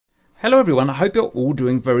Hello everyone, I hope you're all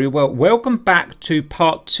doing very well. Welcome back to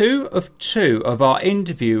part 2 of our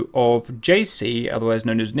interview of JC, otherwise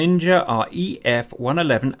known as Ninja, our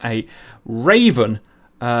EF-111A Raven.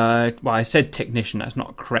 Well, I said technician, that's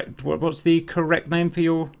not correct. What's the correct name for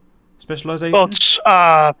your Well, specialization? it's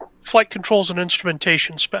flight controls and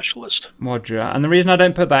instrumentation specialist. Roger. And the reason I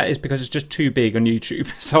don't put that is because it's just too big on YouTube.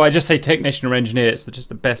 So I just say technician or engineer. It's just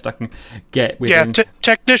the best I can get Yeah, within.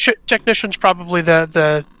 technician's probably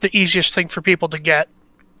the easiest thing for people to get.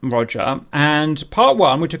 Roger. And part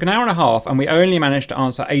 1, we took an hour and a half and we only managed to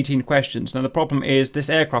answer 18 questions. Now, the problem is this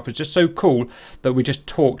aircraft was just so cool that we just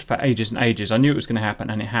talked for ages and ages. I knew it was going to happen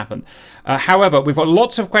and it happened. However, we've got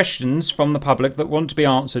lots of questions from the public that want to be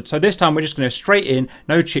answered. So this time we're just going to straight in,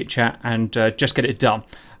 no chit chat, and just get it done.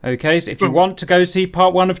 Okay, so if you want to go see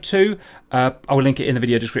part 1 of 2, I will link it in the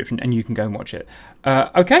video description and you can go and watch it.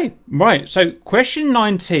 Okay, right, so question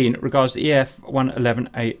 19 regards the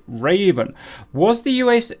EF-111A Raven. Was the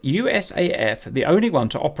USAF the only one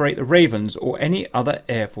to operate the Ravens or any other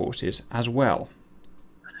air forces as well?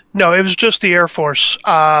 No, it was just the Air Force.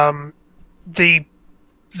 The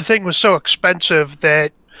thing was so expensive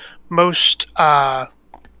that most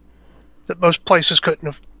most places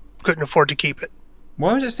couldn't afford to keep it.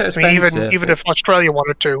 Why was it so I mean, expensive? even if Australia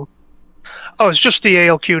wanted to. Oh, it's just the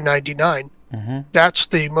ALQ-99. That's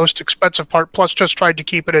the most expensive part. Plus, just tried to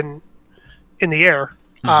keep it in the air.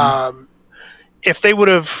 If they would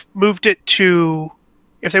have moved it to,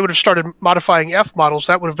 if they would have started modifying F models,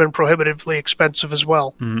 that would have been prohibitively expensive as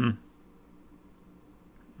well.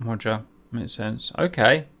 Roger, makes sense.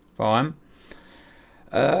 Okay, fine.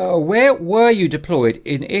 Where were you deployed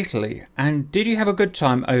in Italy, and did you have a good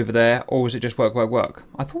time over there, or was it just work, work, work?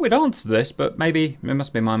 I thought we'd answered this, but maybe it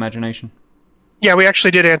must be my imagination. Yeah, we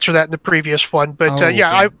actually did answer that in the previous one. But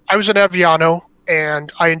yeah, Okay. I was in Aviano,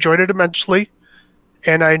 and I enjoyed it immensely.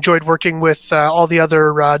 And I enjoyed working with all the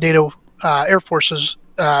other NATO Air Forces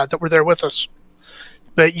that were there with us.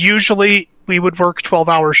 But usually we would work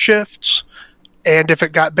 12-hour shifts, and if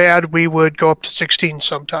it got bad, we would go up to 16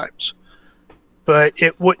 sometimes. But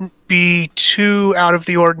it wouldn't be too out of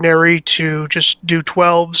the ordinary to just do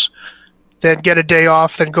 12s, then get a day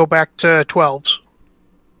off, then go back to 12s.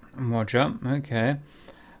 Roger, okay.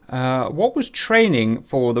 What was training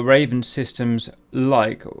for the Raven systems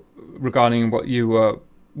like regarding what you were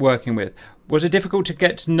working with? Was it difficult to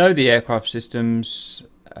get to know the aircraft systems?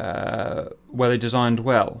 Were they designed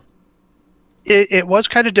well? It was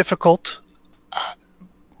kind of difficult.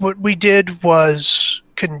 What we did was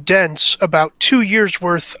condense about 2 years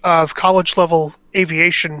worth of college level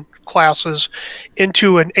aviation classes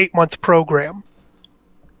into an 8-month program.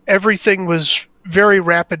 Everything was very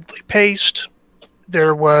rapidly paced.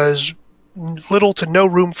 There was little to no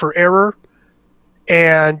room for error.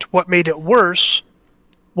 And what made it worse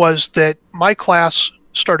was that my class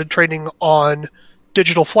started training on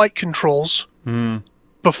digital flight controls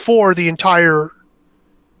before the entire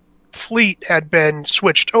fleet had been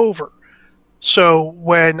switched over. So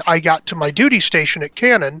when I got to my duty station at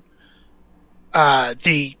Cannon,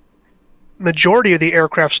 the majority of the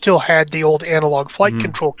aircraft still had the old analog flight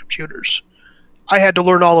control computers. I had to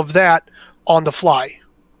learn all of that on the fly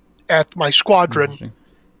at my squadron, Interesting.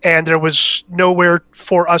 and there was nowhere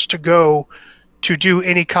for us to go to do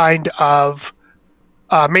any kind of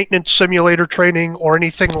maintenance simulator training or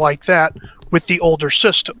anything like that with the older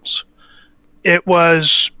systems. It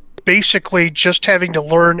was basically just having to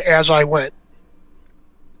learn as I went.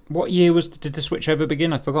 What year did the switch over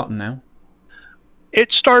begin? I've forgotten now.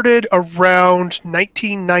 It started around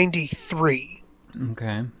 1993.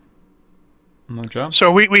 Okay. Roger.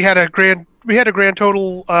 So we had a grand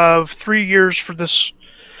total of 3 years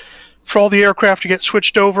for all the aircraft to get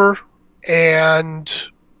switched over, and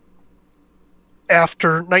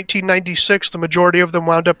after 1996 the majority of them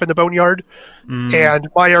wound up in the boneyard, and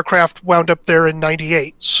my aircraft wound up there in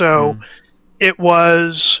 98. So it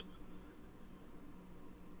was,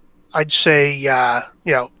 I'd say,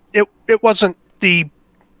 it wasn't the,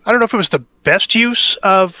 I don't know if it was the best use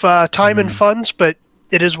of time and funds, but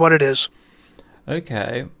it is what it is.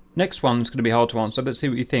 Okay. Next one's going to be hard to answer, but see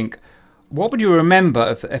what you think. What would you remember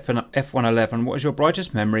of F-111? What is your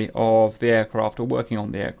brightest memory of the aircraft or working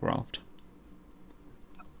on the aircraft?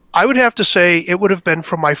 I would have to say it would have been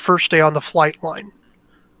from my first day on the flight line.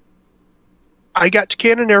 I got to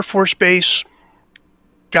Cannon Air Force Base,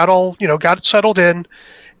 got it settled in,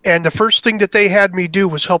 and the first thing that they had me do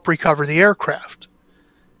was help recover the aircraft.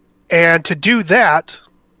 And to do that,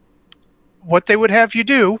 what they would have you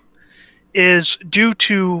do is, due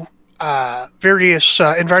to various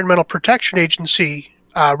Environmental Protection Agency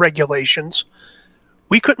regulations,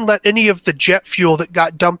 we couldn't let any of the jet fuel that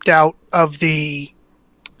got dumped out of these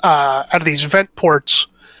vent ports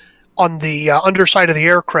on the underside of the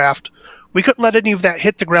aircraft, we couldn't let any of that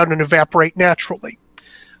hit the ground and evaporate naturally.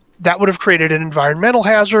 That would have created an environmental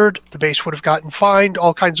hazard. The base would have gotten fined.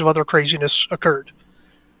 All kinds of other craziness occurred.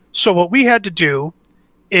 So what we had to do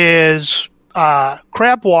is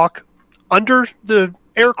crab walk under the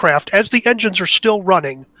aircraft as the engines are still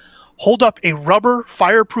running, hold up a rubber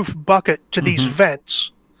fireproof bucket to these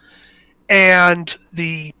vents, and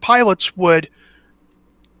the pilots would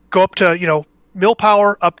go up to, mill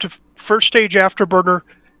power up to first stage afterburner,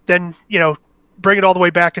 then, bring it all the way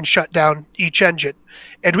back and shut down each engine.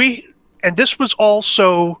 And this was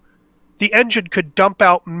also, the engine could dump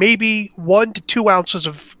out maybe 1 to 2 ounces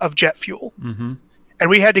of jet fuel. And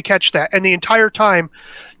we had to catch that. And the entire time,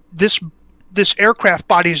 this aircraft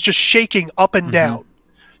body is just shaking up and down.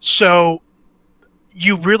 So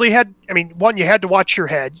you really had, one, you had to watch your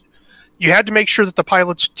head. You had to make sure that the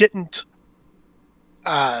pilots didn't,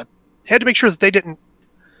 oh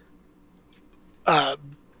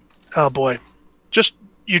boy.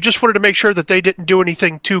 You just wanted to make sure that they didn't do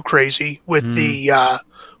anything too crazy with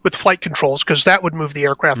with flight controls, because that would move the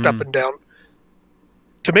aircraft up and down.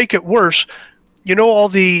 To make it worse, all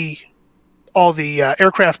the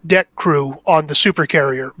aircraft deck crew on the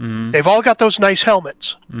supercarrier, they've all got those nice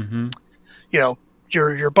helmets.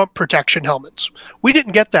 Your bump protection helmets. We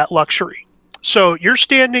didn't get that luxury. So you're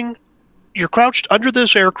crouched under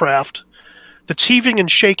this aircraft that's heaving and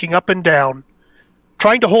shaking up and down,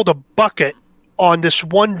 trying to hold a bucket on this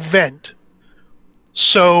one vent,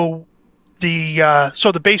 so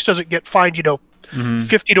the base doesn't get fined,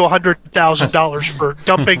 $50,000 to $100,000 for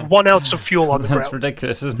dumping 1 ounce of fuel on the ground. That's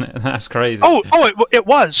ridiculous, isn't it? That's crazy. It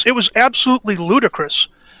was absolutely ludicrous.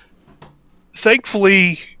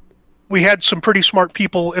 Thankfully, we had some pretty smart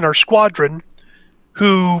people in our squadron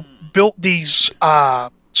who built these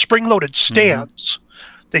spring-loaded stands.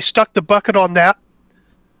 They stuck the bucket on that,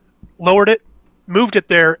 lowered it, moved it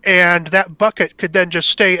there, and that bucket could then just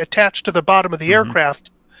stay attached to the bottom of the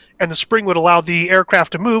aircraft, and the spring would allow the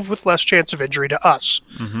aircraft to move with less chance of injury to us.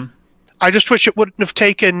 I just wish it wouldn't have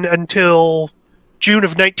taken until June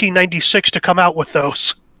of 1996 to come out with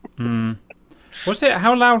those.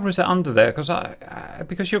 How loud was it under there?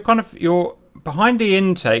 Because you're behind the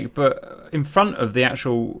intake, but in front of the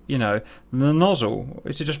actual, the nozzle.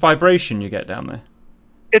 Is it just vibration you get down there?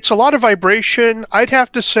 It's a lot of vibration. I'd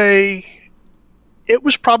have to say it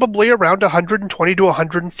was probably around 120 to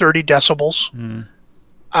 130 decibels.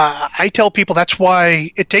 I tell people that's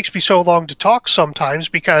why it takes me so long to talk sometimes,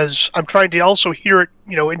 because I'm trying to also hear it,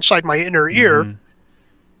 inside my inner ear.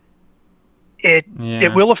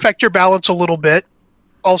 It will affect your balance a little bit.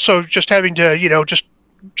 Also, just having to,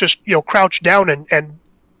 just crouch down and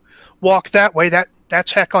walk that way,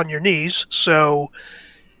 that's heck on your knees. So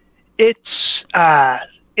it's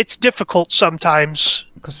difficult sometimes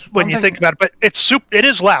when you think about it, but it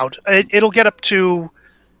is loud. It'll get up to,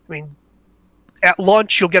 at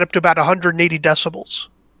launch you'll get up to about 180 decibels.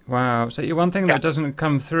 Wow. So one thing that doesn't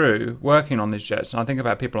come through working on these jets, and I think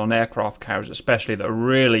about people on aircraft carriers especially that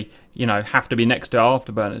really, have to be next to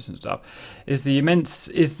afterburners and stuff, is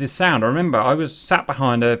the sound. I remember I was sat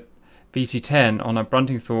behind a VC-10 on a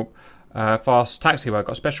Bruntingthorpe fast taxiway. I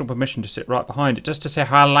got special permission to sit right behind it just to see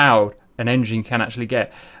how loud an engine can actually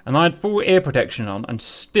get. And I had full ear protection on, and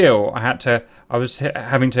still I was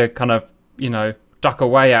having to kind of, duck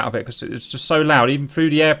away out of it because it's just so loud. Even through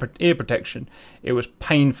the ear protection, it was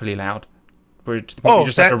painfully loud.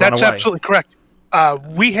 That's absolutely correct.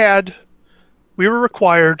 We were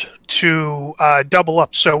required to double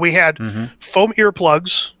up. So we had foam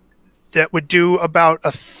earplugs that would do about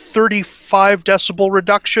a 35 decibel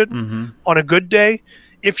reduction on a good day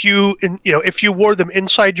if you wore them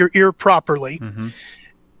inside your ear properly.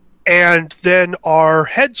 And then our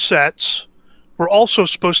headsets were also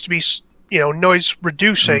supposed to be noise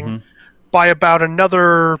reducing by about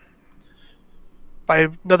another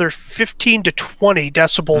 15 to 20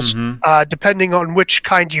 decibels, depending on which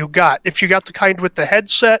kind you got. If you got the kind with the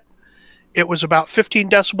headset, it was about 15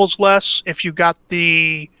 decibels less. If you got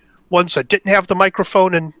the ones that didn't have the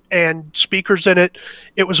microphone and speakers in it,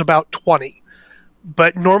 it was about 20.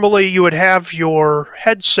 But normally you would have your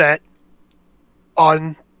headset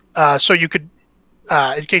on so you could,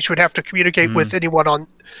 in case you would have to communicate with anyone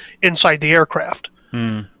inside the aircraft.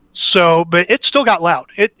 So, but it still got loud.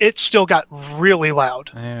 It still got really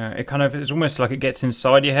loud. Yeah, it's almost like it gets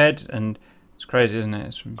inside your head, and it's crazy, isn't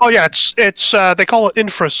it? It's they call it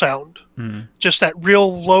infrasound. Just that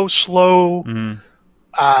real low, slow,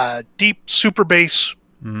 deep super bass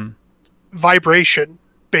vibration,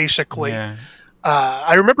 basically.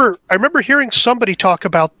 I remember hearing somebody talk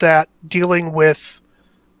about that dealing with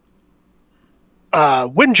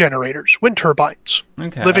wind generators, wind turbines,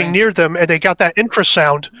 Okay. living near them, and they got that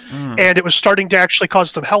infrasound, and it was starting to actually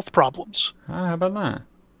cause them health problems. How about that?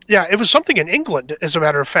 Yeah, it was something in England, as a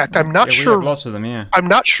matter of fact. I'm not Yeah, we sure. have lots of them, yeah. I'm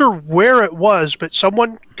not sure where it was, but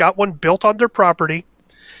someone got one built on their property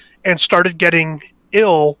and started getting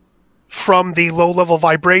ill from the low-level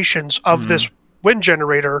vibrations of this wind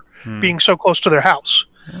generator being so close to their house.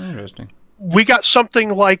 Interesting. We got something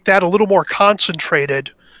like that, a little more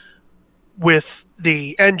concentrated with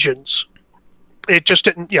the engines. It just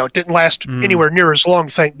didn't last anywhere near as long,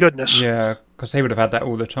 thank goodness. Yeah, because they would have had that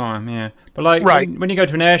all the time, yeah. But like, Right. when you go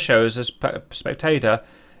to an air show as a spectator,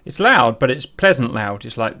 it's loud, but it's pleasant loud.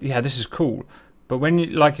 It's like, yeah, this is cool. But when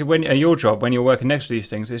at your job, when you're working next to these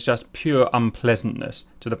things, it's just pure unpleasantness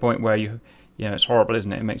to the point where it's horrible,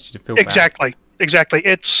 isn't it? It makes you feel bad. Exactly.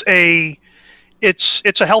 It's a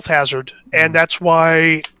health hazard, and that's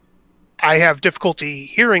why I have difficulty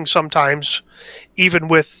hearing sometimes, even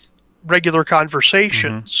with regular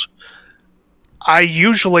conversations. I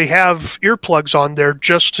usually have earplugs on there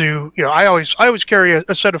just to, I always carry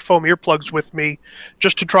a set of foam earplugs with me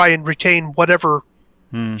just to try and retain whatever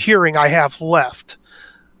hearing I have left.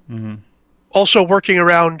 Also working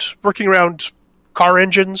around car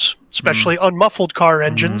engines, especially unmuffled car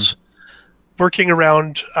engines, working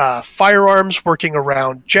around firearms, working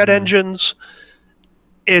around jet engines.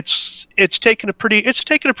 It's taken a pretty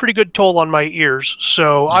good toll on my ears.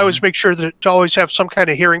 So I always make sure to always have some kind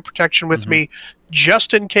of hearing protection with me,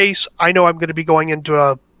 just in case I know I'm going to be going into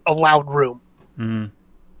a loud room.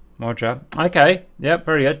 Roger. Okay. Yep.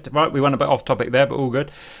 Very good. Right. We went a bit off topic there, but all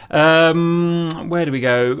good. Where do we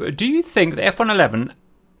go? Do you think the F-111,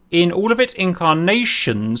 in all of its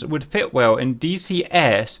incarnations, would fit well in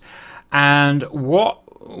DCS? And what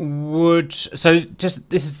this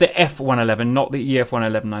is the F-111, not the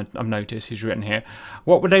EF-111. I've noticed is written here.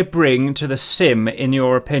 What would they bring to the sim, in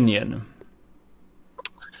your opinion?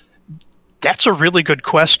 That's a really good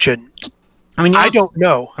question. I mean, I don't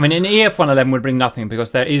know. I mean, an EF-111 would bring nothing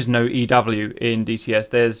because there is no EW in DCS.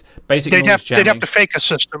 There's basic noise jamming. They'd have to fake a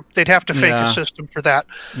system. They'd have to fake a system for that.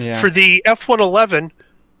 Yeah. For the F-111,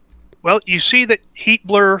 well, you see that Heat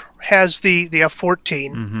Blur has the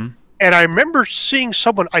F-14. And I remember seeing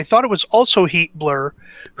someone, I thought it was also Heat Blur,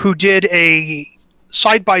 who did a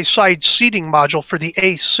side-by-side seating module for the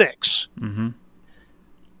A6.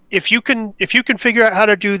 If you can figure out how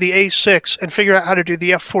to do the A6 and figure out how to do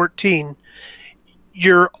the F-14,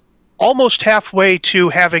 you're almost halfway to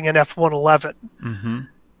having an F-111.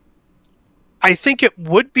 I think it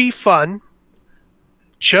would be fun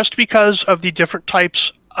just because of the different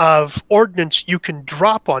types of ordnance you can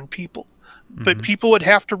drop on people. But people would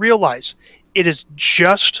have to realize it is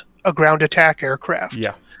just a ground attack aircraft.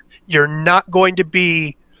 Yeah. You're not going to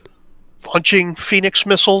be launching Phoenix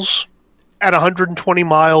missiles at 120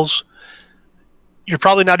 miles. You're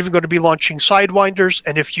probably not even going to be launching Sidewinders.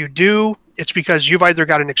 And if you do, it's because you've either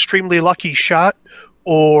got an extremely lucky shot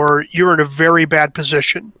or you're in a very bad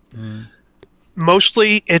position.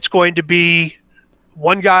 Mostly it's going to be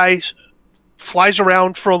one guy flies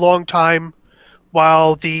around for a long time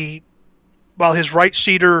while his right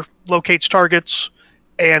seater locates targets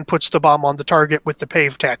and puts the bomb on the target with the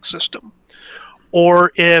PAVE TAC system.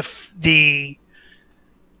 Or if they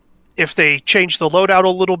change the loadout a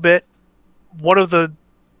little bit, one of the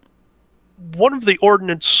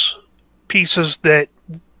ordnance pieces that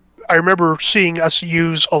I remember seeing us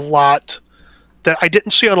use a lot that I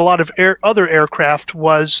didn't see on a lot of other aircraft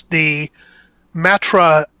was the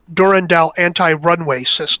Matra Durandal anti-runway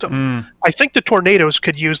system. I think the Tornadoes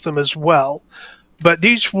could use them as well, but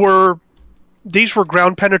these were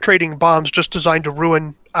ground penetrating bombs just designed to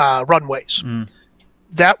ruin runways.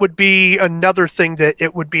 That would be another thing that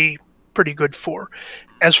it would be pretty good for.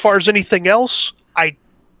 As far as anything else, I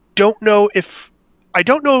don't know if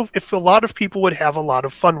a lot of people would have a lot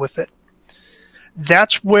of fun with it.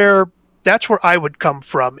 That's where I would come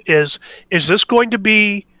from. Is this going to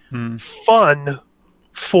be fun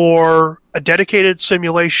for a dedicated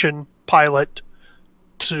simulation pilot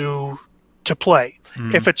to play?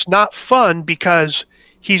 If it's not fun because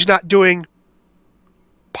he's not doing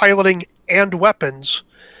piloting and weapons,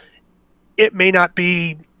 it may not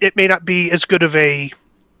be as good of an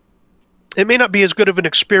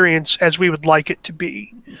experience as we would like it to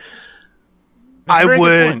be.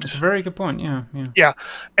 It's a very good point. Yeah.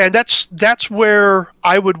 And that's where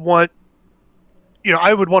I would want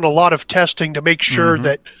a lot of testing to make sure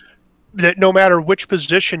that no matter which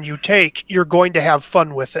position you take, you're going to have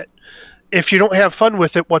fun with it. If you don't have fun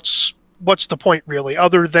with it, what's what's the point really,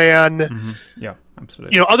 other than Yeah,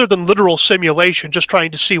 absolutely. other than literal simulation, just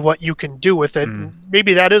trying to see what you can do with it. And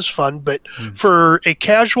maybe that is fun, but for a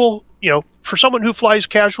casual, for someone who flies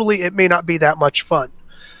casually, it may not be that much fun.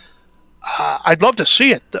 I'd love to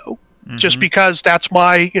see it though, just because that's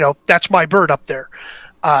my bird up there.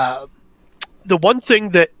 The one thing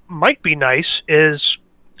that might be nice is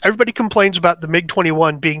everybody complains about the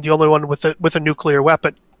MiG-21 being the only one with a nuclear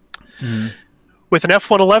weapon. With an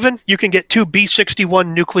F-111, you can get 2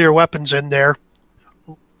 B-61 nuclear weapons in there.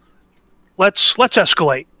 Let's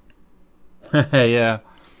escalate. Yeah.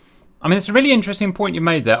 I mean, it's a really interesting point you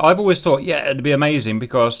made there. I've always thought, yeah, it'd be amazing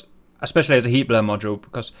because, especially as a heat blower module,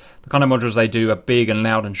 because the kind of modules they do are big and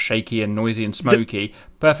loud and shaky and noisy and smoky.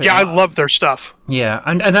 Perfect. Yeah, I love their stuff. Yeah,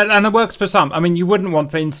 and it works for some. I mean, you wouldn't want,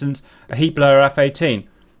 for instance, a heat blower F-18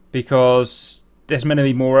 because there's meant to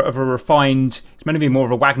be more of a refined, it's meant to be more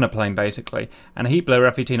of a Wagner plane, basically. And a heat blower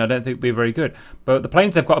F-18 I don't think would be very good. But the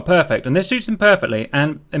planes they've got are perfect, and this suits them perfectly.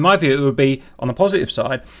 And in my view, it would be, on the positive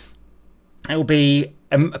side, it will be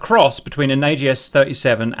a cross between an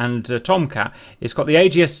AGS-37 and a Tomcat. It's got the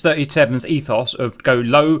AGS-37's ethos of go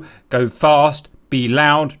low, go fast, be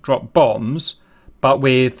loud, drop bombs, but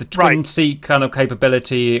with the twin seat kind of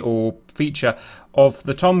capability or feature of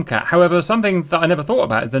the Tomcat. However, something that I never thought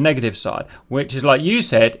about is the negative side, which is, like you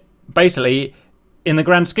said, basically, in the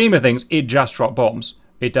grand scheme of things, it just drops bombs.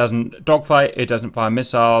 It doesn't dogfight, it doesn't fire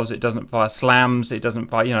missiles, it doesn't fire slams, it doesn't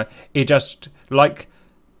fire, it just, like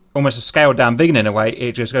almost a scaled down Viggen in a way,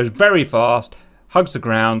 it just goes very fast, hugs the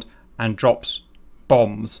ground, and drops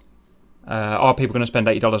bombs. Are people going to spend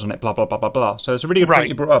 $80 on it? Blah, blah, blah, blah, blah. So it's a really good point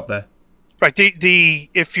you brought up there. Right. The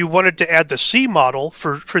if you wanted to add the C model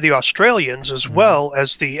for the Australians as well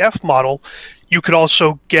as the F model, you could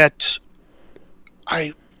also get,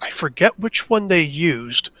 I forget which one they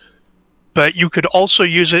used, but you could also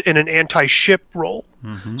use it in an anti-ship role.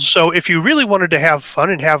 So if you really wanted to have fun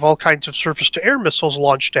and have all kinds of surface-to-air missiles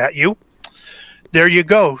launched at you, there you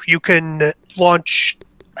go. You can launch,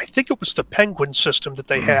 I think it was the Penguin system that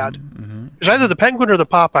they had. It was either the Penguin or the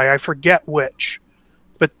Popeye, I forget which.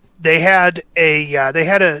 But they had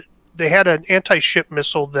an anti-ship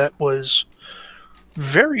missile that was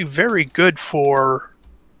very, very good for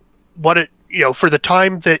what it, for the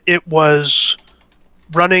time that it was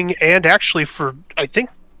running, and actually for I think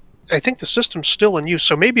the system's still in use.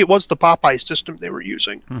 So maybe it was the Popeye system they were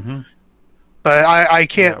using, but I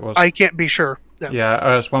can't be sure. No. Yeah,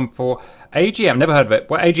 OS-14 AGM, never heard of it.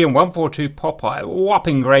 Well, AGM 142 Popeye,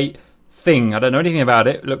 whopping great thing. I don't know anything about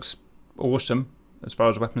it. It looks awesome as far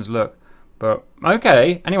as weapons look, but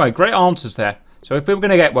okay. Anyway, great answers there. So if we were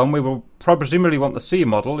going to get one, we will presumably want the C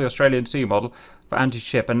model, the Australian C model for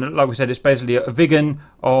anti-ship, and like we said, it's basically a Viggen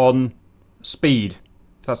on speed.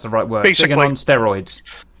 If that's the right word. Basically, Viggen on steroids.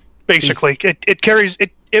 Basically,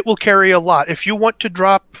 it will carry a lot. If you want to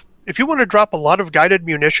drop a lot of guided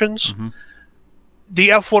munitions,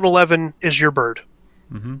 the F-111 is your bird.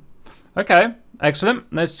 Okay, excellent.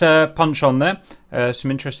 Let's punch on there.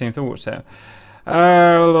 Some interesting thoughts there.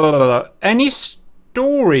 Any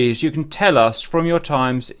stories you can tell us from your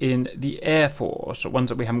times in the Air Force, or ones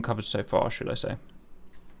that we haven't covered so far, should I say?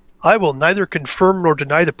 I will neither confirm nor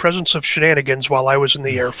deny the presence of shenanigans while I was in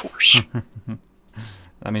the Air Force.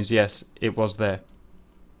 That means yes, it was there.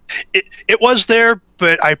 It was there,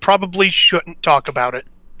 but I probably shouldn't talk about it.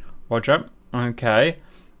 Roger. Okay.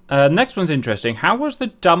 Next one's interesting. How was the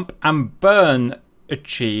dump and burn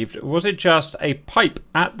achieved? Was it just a pipe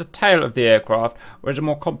at the tail of the aircraft, or is it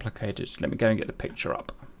more complicated? So let me go and get the picture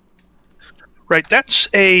up. Right, that's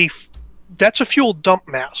a fuel dump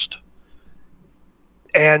mast.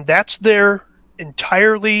 And that's there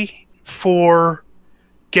entirely for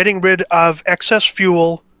getting rid of excess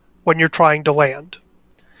fuel when you're trying to land.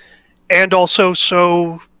 And also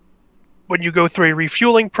so when you go through a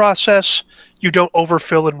refueling process, you don't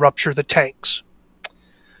overfill and rupture the tanks.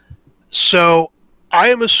 So I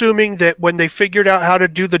am assuming that when they figured out how to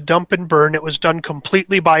do the dump and burn, it was done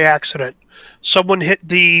completely by accident. Someone hit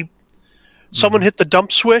the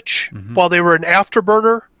dump switch while they were in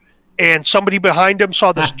afterburner, and somebody behind him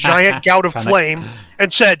saw this giant gout of flame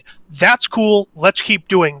and said, "That's cool, let's keep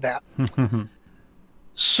doing that."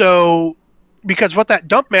 So, because what that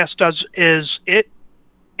dump mass does is it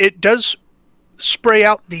does spray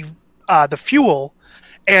out the fuel,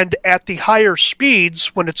 and at the higher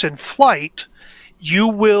speeds when it's in flight,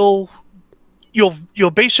 you'll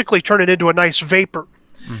basically turn it into a nice vapor.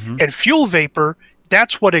 And fuel vapor,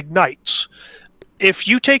 that's what ignites. If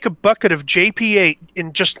you take a bucket of JP8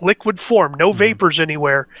 in just liquid form, no vapors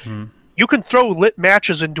anywhere, you can throw lit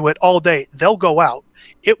matches into it all day. They'll go out.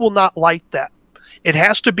 It will not light that. it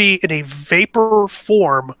has to be in a vapor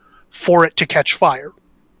form for it to catch fire,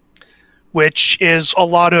 which is a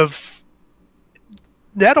lot of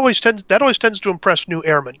that always tends to impress new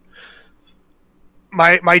airmen.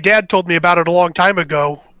 My dad told me about it a long time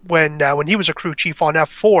ago when he was a crew chief on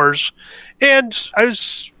F4s, and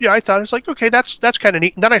I thought, I was like, okay, that's kind of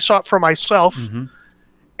neat. And then I saw it for myself,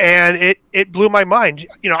 and it blew my mind.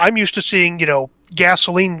 I'm used to seeing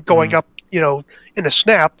gasoline going up in a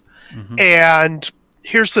snap, and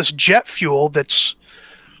here's this jet fuel that's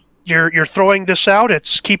you're throwing this out.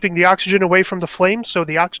 It's keeping the oxygen away from the flame, so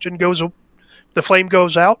the flame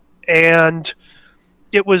goes out, and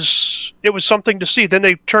it was something to see. Then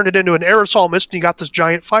they turned it into an aerosol mist, and you got this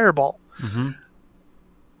giant fireball.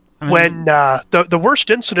 When the worst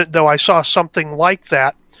incident, though, I saw something like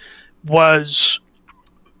that was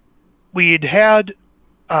we'd had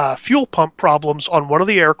fuel pump problems on one of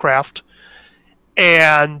the aircraft,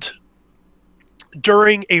 and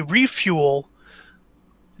during a refuel,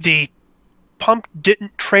 the pump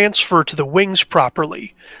didn't transfer to the wings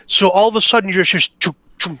properly. So all of a sudden, you're just chunk,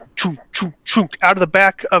 chunk, chunk, chunk, chunk, out of the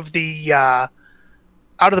back of the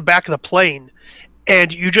plane,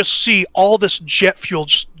 and you just see all this jet fuel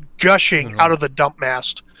just gushing out of the dump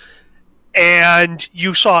mast. And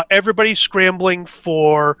you saw everybody scrambling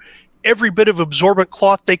for every bit of absorbent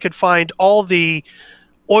cloth they could find, all the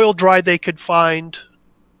oil dry they could find.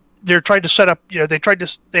 They're trying to set up,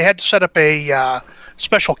 they had to set up a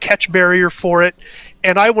special catch barrier for it.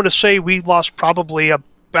 And I want to say we lost probably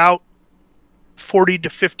about 40 to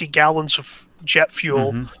 50 gallons of jet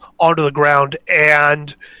fuel onto the ground.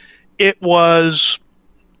 And it was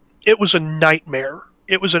a nightmare.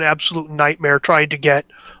 It was an absolute nightmare trying to get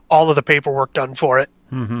all of the paperwork done for it.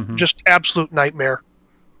 Just absolute nightmare.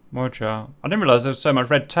 Roger. I didn't realize there was so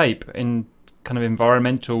much red tape in kind of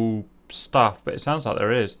environmental stuff, but it sounds like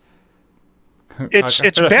there is. It's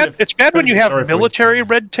bad when you have military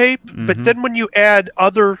red tape, but then when you add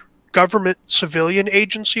other government civilian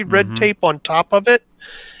agency red tape on top of it,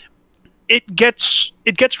 it gets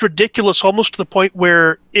ridiculous, almost to the point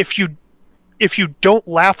where if you don't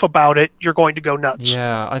laugh about it, you're going to go nuts.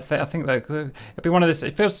 Yeah, I think that it'd be one of this.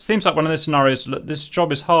 Seems like one of those scenarios. Look, this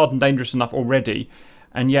job is hard and dangerous enough already,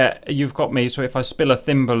 and yet you've got me. So if I spill a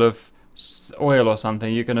thimble of oil or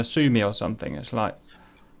something, you're going to sue me or something. It's like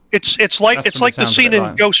it's like the scene in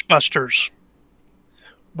Ghostbusters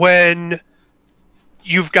when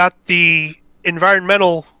you've got the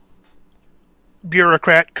environmental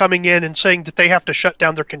bureaucrat coming in and saying that they have to shut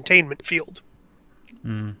down their containment field.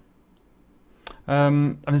 And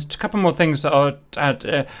there's a couple more things that I'd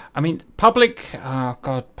add. Public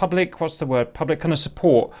what's the word? Public kind of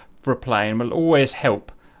support for a plane will always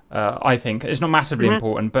help. I think it's not massively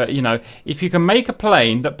important, but if you can make a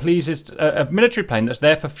plane that pleases a military plane that's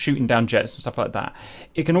there for shooting down jets and stuff like that,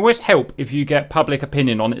 it can always help if you get public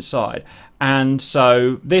opinion on its side. And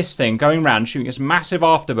so this thing going around shooting this massive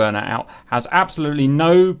afterburner out has absolutely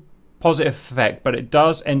no positive effect, but it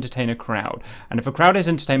does entertain a crowd. And if a crowd is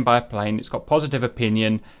entertained by a plane, it's got positive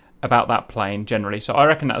opinion about that plane generally. So I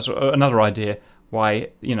reckon that's another idea why,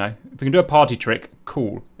 if we can do a party trick,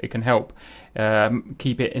 cool, it can help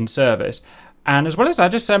keep it in service. And as well as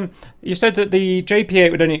that, just you said that the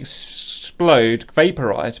JP8 would only explode,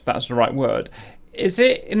 vaporize, if that's the right word. Is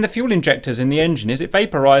it in the fuel injectors in the engine? Is it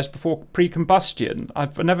vaporized before pre-combustion? I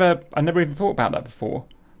never even thought about that before.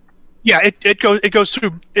 Yeah, it goes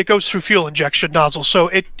through fuel injection nozzle, so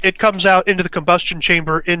it comes out into the combustion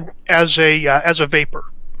chamber as a vapor.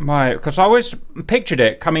 Right, because I always pictured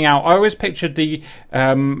it coming out. I always pictured the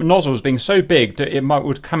nozzles being so big that it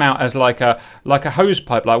would come out as like a hose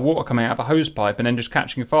pipe, like water coming out of a hose pipe and then just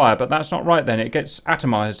catching fire. But that's not right. Then it gets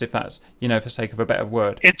atomized, if that's for sake of a better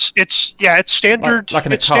word. It's standard. Like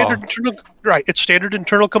in a car. Standard internal, right? It's standard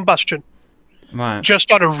internal combustion. Right.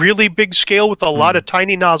 Just on a really big scale with a lot of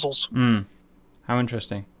tiny nozzles. How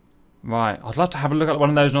interesting. Right. I'd love to have a look at one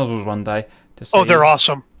of those nozzles one day to see. Oh, they're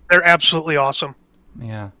awesome. They're absolutely awesome.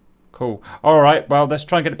 Yeah. Cool. All right. Well, let's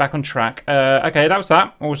try and get it back on track. Okay, that was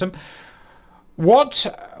that. Awesome. What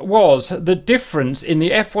was the difference in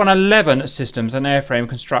the F-111 systems and airframe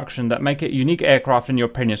construction that make it a unique aircraft in your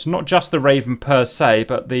opinion? So not just the Raven per se,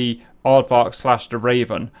 but the Aardvark / the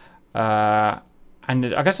Raven. And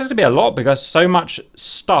I guess there's going to be a lot because so much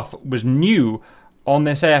stuff was new on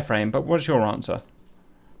this airframe. But what's your answer?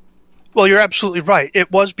 Well, you're absolutely right.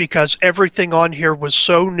 It was because everything on here was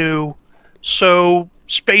so new, so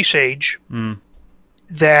space age,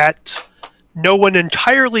 that no one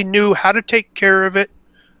entirely knew how to take care of it.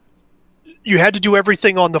 You had to do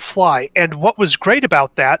everything on the fly. And what was great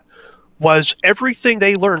about that was everything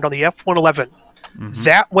they learned on the F-111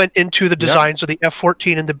 That went into the designs of the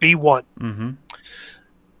F-14 and the B-1.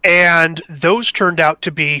 And those turned out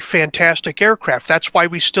to be fantastic aircraft. That's why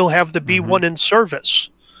we still have the B-1 in service.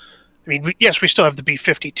 I mean, yes, we still have the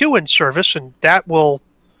B-52 in service, and that will,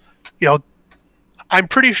 you know, I'm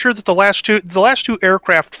pretty sure that the last two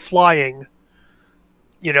aircraft flying,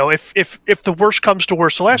 you know, if the worst comes to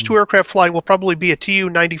worst, the last two aircraft flying will probably be a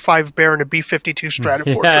Tu-95 Bear and a B-52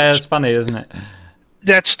 Stratofortress. Yeah, it's funny, isn't it?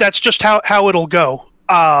 That's just how it'll go.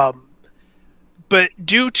 But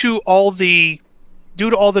due to all the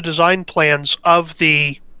design plans of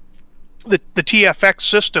the TFX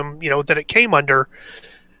system, you know, that it came under,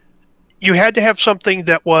 you had to have something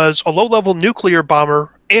that was a low-level nuclear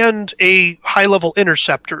bomber and a high-level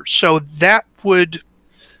interceptor. So that would,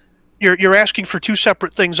 you're asking for two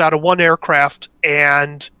separate things out of one aircraft,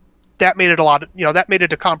 and that made it that made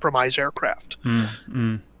it a compromise aircraft.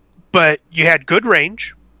 But you had good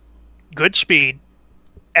range, good speed,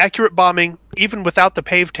 accurate bombing, even without the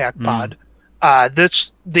PAVTAC pod.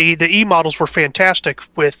 The E models were fantastic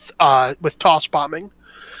with toss bombing.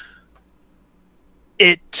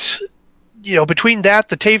 Between that,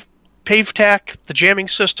 the PAVTAC, the jamming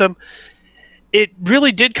system, it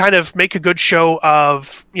really did kind of make a good show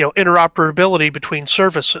of, you know, interoperability between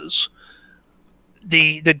services.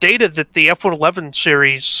 The data that the F-111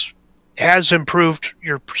 series has improved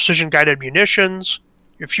your precision-guided munitions,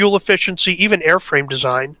 your fuel efficiency, even airframe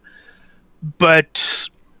design. But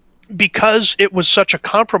because it was such a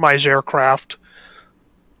compromise aircraft,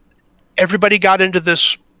 everybody got into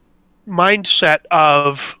this mindset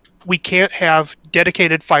of, we can't have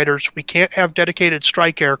dedicated fighters, we can't have dedicated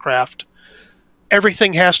strike aircraft.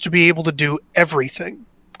 Everything has to be able to do everything.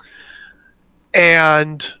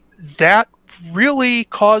 And that really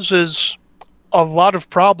causes a lot of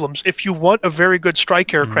problems. If you want a very good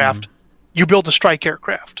strike aircraft, you build a strike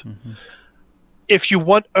aircraft. If you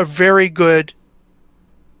want a very good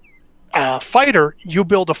fighter, you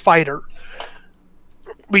build a fighter.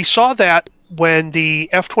 We saw that when the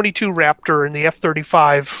F-22 Raptor and the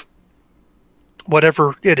F-35,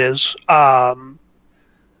 whatever it is,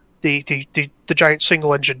 the giant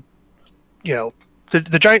single engine, you know,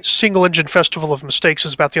 the giant single engine festival of mistakes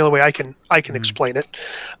is about the only way I can explain it.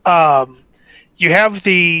 You have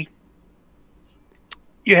the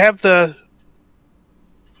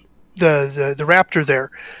Raptor there.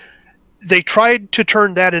 They tried to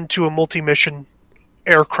turn that into a multi-mission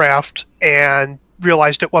aircraft and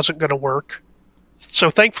realized it wasn't going to work. So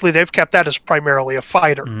thankfully they've kept that as primarily a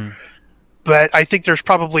fighter. But I think there's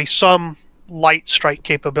probably some light strike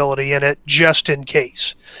capability in it just in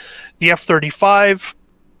case. The F-35,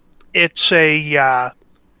 it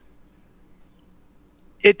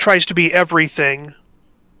tries to be everything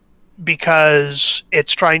because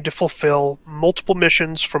it's trying to fulfill multiple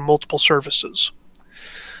missions from multiple services.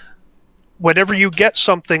 Whenever you get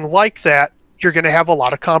something like that, you're going to have a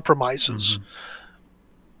lot of compromises.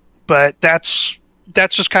 But that's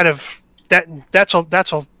just kind of that's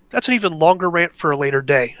an even longer rant for a later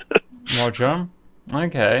day. Roger.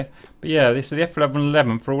 Okay. But yeah, this is the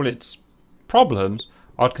F-11, for all its problems,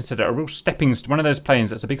 I'd consider it a real stepping stone. One of those planes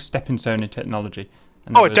that's a big stepping stone in technology.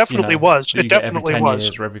 And it definitely was. It definitely every 10 was.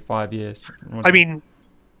 years or every 5 years. I mean,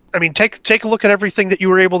 take a look at everything that you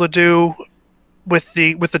were able to do with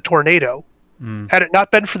the Tornado. Had it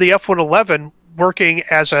not been for the F-111 working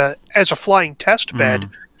as a flying test bed,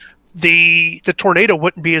 the Tornado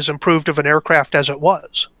wouldn't be as improved of an aircraft as it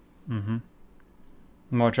was.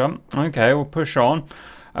 Roger. Okay, we'll push on.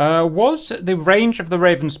 Was the range of the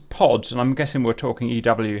Raven's pods, and I'm guessing we're talking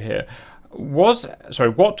EW here, what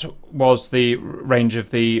was the range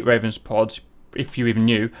of the Raven's pods, if you even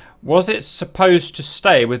knew? Was it supposed to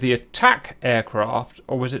stay with the attack aircraft,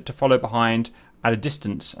 or was it to follow behind at a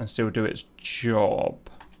distance and still do its job?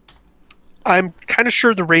 I'm kind of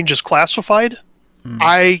sure the range is classified.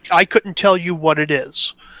 I couldn't tell you what it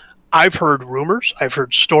is. I've heard rumors, I've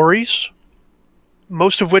heard stories,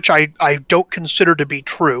 most of which I don't consider to be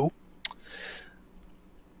true.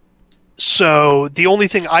 So the only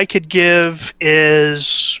thing I could give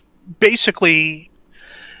is basically,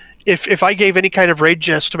 if I gave any kind of range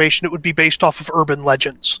estimation, it would be based off of urban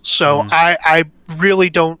legends. So I really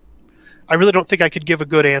don't think I could give a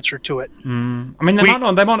good answer to it. I mean, they might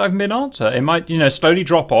not have been an answer. It might, slowly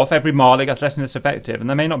drop off every mile. It gets less and less effective, and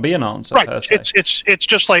there may not be an answer. Right. Per se. It's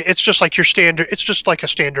just like your standard. It's just like a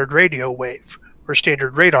standard radio wave or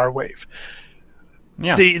standard radar wave.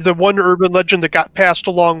 Yeah. The one urban legend that got passed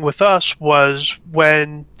along with us was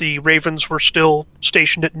when the Ravens were still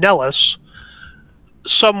stationed at Nellis,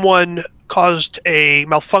 someone caused a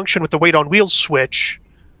malfunction with the weight on wheels switch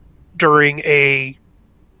during a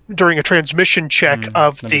during a transmission check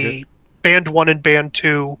of the Band 1 and Band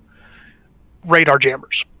 2 radar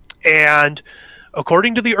jammers. And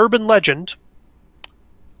according to the urban legend,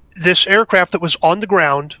 this aircraft that was on the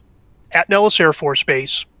ground at Nellis Air Force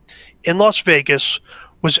Base in Las Vegas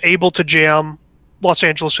was able to jam Los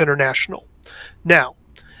Angeles International. Now,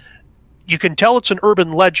 you can tell it's an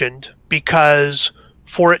urban legend because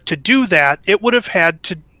for it to do that, it would have had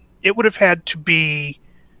to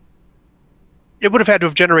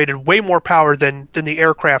have generated way more power than the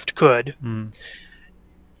aircraft could.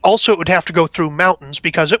 Also, it would have to go through mountains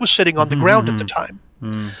because it was sitting on the ground at the time.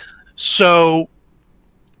 So,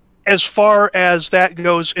 as far as that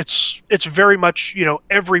goes, it's very much,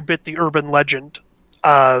 every bit the urban legend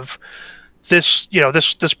of this.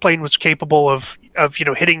 This plane was capable of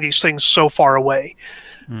hitting these things so far away.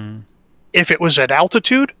 If it was at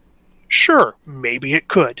altitude, sure, maybe it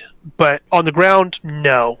could, but on the ground,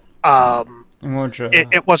 no.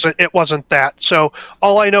 It wasn't that. So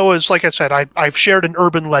all I know is, like I said, I've shared an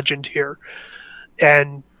urban legend here,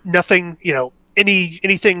 and nothing,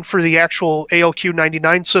 anything for the actual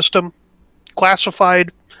ALQ-99 system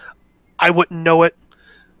classified, I wouldn't know it.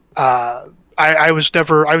 I was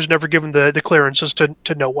never given the clearances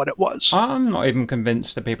to know what it was. I'm not even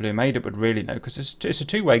convinced the people who made it would really know, because it's a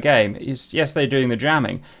two-way game. Yes, they're doing the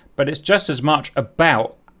jamming, but it's just as much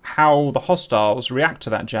about how the hostiles react to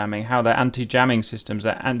that jamming, how their anti-jamming systems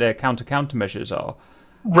and their countermeasures are.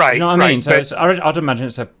 Right. You know what I mean? So I'd imagine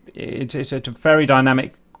it's a very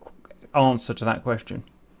dynamic answer to that question.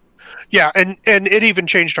 Yeah, and it even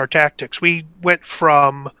changed our tactics. We went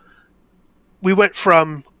from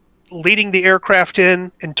leading the aircraft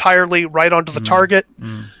in entirely right onto the target.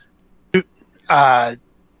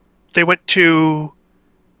 They went to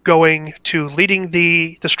going to leading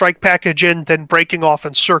the strike package in, then breaking off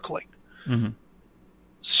and circling.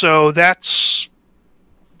 So that's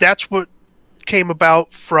what came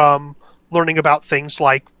about from learning about things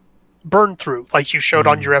like burn through, like you showed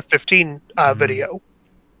on your F-15 video.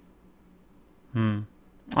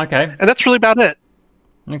 Okay. And that's really about it.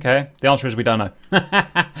 Okay. The answer is we don't know.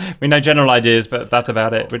 We know general ideas, but that's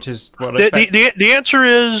about it, which is what I expect. The answer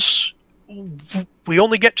is we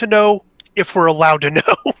only get to know if we're allowed to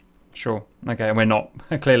know. Sure. Okay, and we're not,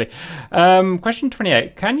 clearly. Question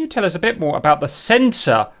 28. Can you tell us a bit more about the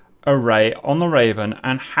sensor array on the Raven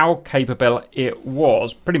and how capable it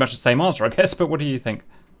was? Pretty much the same answer, I guess, but what do you think?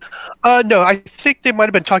 No, I think they might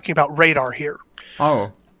have been talking about radar here.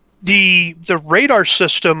 Oh. The radar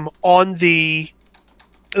system on the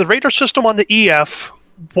EF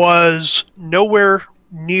was nowhere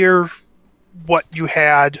near what you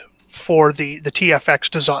had for the TFX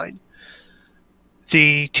design.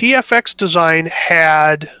 The TFX design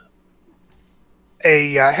had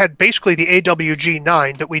basically the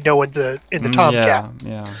AWG-9 that we know in the Tomcat.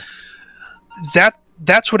 Yeah.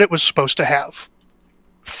 That's what it was supposed to have.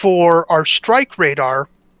 For our strike radar,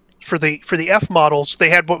 for the F models, they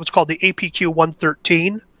had what was called the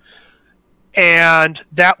APQ-113, and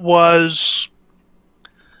that was,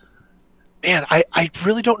 man, I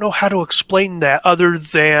really don't know how to explain that other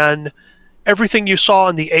than everything you saw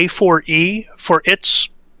on the A4E for its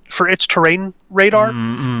terrain radar.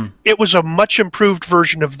 It was a much improved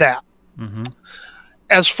version of that.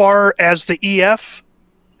 As far as the EF,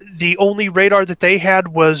 the only radar that they had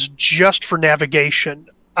was just for navigation.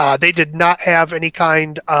 They did not have any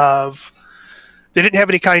kind of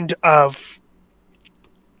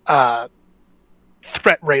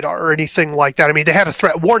threat radar or anything like that. I mean, they had a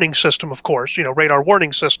threat warning system, of course, radar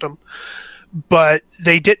warning system, but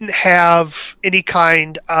they didn't have any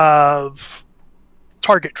kind of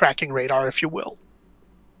target tracking radar, if you will.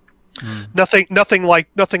 Nothing like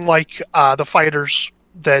the fighters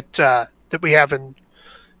that we have in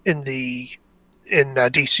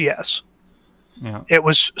DCS. Yeah. It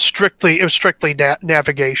was strictly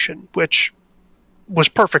navigation, which was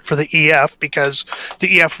perfect for the EF because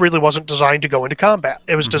the EF really wasn't designed to go into combat.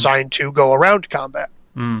 It was designed to go around combat.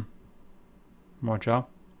 Roger.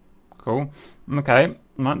 Cool. Okay,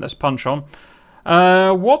 right, let's punch on.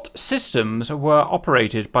 What systems were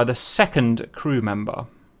operated by the second crew member?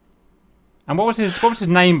 And what was his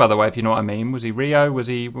name, by the way, if you know what I mean? Was he Rio?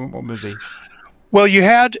 What was he? Well, you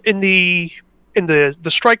had in the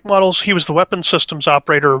strike models, he was the weapons systems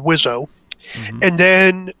operator, Wizzo. And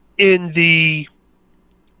then in the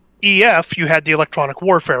EF, you had the electronic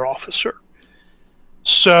warfare officer.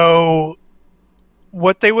 So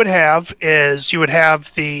what they would have is you would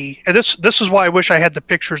have and this is why I wish I had the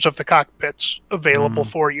pictures of the cockpits available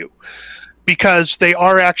for you, because they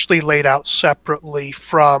are actually laid out separately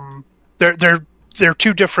from they're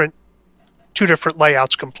two different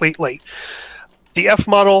layouts completely. The F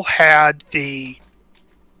model had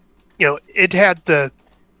it had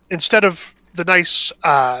instead of the nice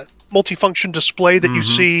multifunction display that you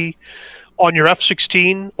see on your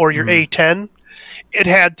F-16 or your A-10, it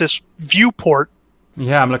had this viewport.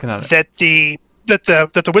 Yeah, I'm looking at it. That the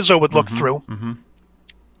Wizzo would look through.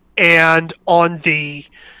 And on the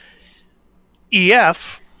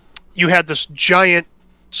EF, you had this giant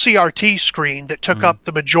CRT screen that took up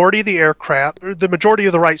the majority of the aircraft, or the majority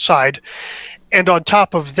of the right side, and on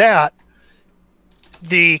top of that,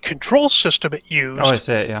 the control system it used. Oh, I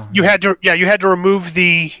see it. Yeah. You had to remove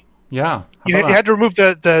the. Yeah. You had to remove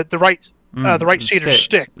the right seater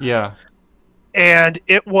stick. Yeah. And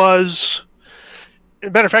it was. As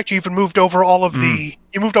a matter of fact, you even moved over all of the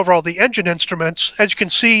engine instruments. As you can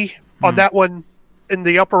see on that one in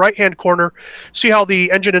the upper right hand corner, see how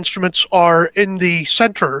the engine instruments are in the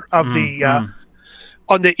center of the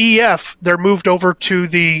on the EF, they're moved over to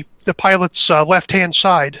the pilot's left hand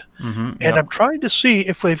side. And I'm trying to see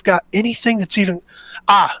if they've got anything that's even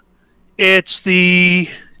it's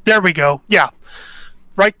there we go. Yeah.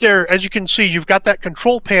 Right there, as you can see, you've got that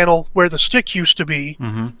control panel where the stick used to be.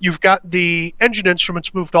 You've got the engine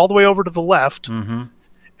instruments moved all the way over to the left.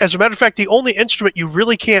 As a matter of fact, the only instrument you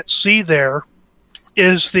really can't see there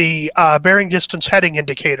is the bearing distance heading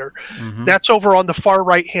indicator. That's over on the far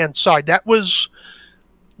right-hand side. That was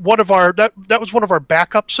one of our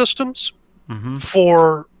backup systems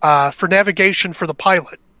for navigation for the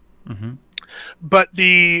pilot. But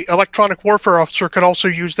the electronic warfare officer could also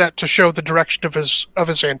use that to show the direction of his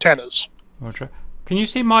antennas. Roger. Can you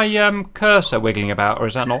see my cursor wiggling about, or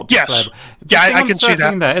is that not? Yes. Yeah, I can see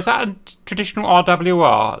that. There. Is that a traditional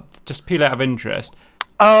RWR? Just peel out of interest.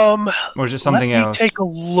 Or is it something else? Let me take a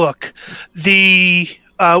look. The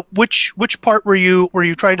which part were you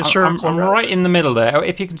trying to circle? I'm right in the middle there.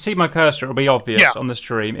 If you can see my cursor, it'll be obvious on the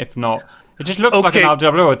stream. If not, it just looks like an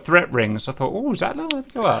RWR with threat rings. I thought, oh, is that an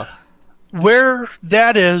RWR? Where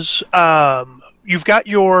that is, you've got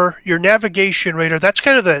your navigation radar. That's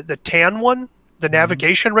kind of the tan one, the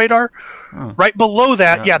navigation radar. Right below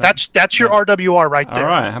that, that's your RWR right there. All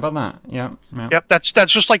right, how about that? Yeah. Yep, that's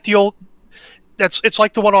just like the old. It's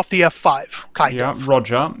like the one off the F5 kind of. Yeah,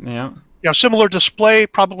 Roger. Yeah. Similar display,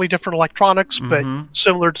 probably different electronics, but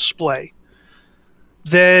similar display.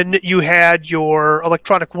 Then you had your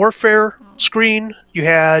electronic warfare screen. You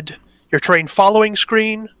had your terrain following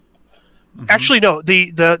screen. Actually, no.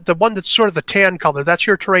 The one that's sort of the tan color, that's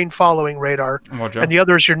your terrain following radar. Roger. And the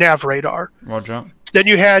other is your nav radar. Roger. Then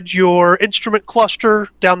you had your instrument cluster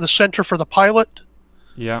down the center for the pilot.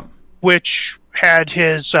 Yeah. Which had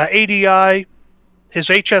his ADI, his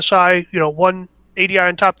HSI, one ADI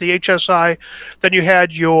on top of the HSI. Then you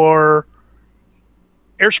had your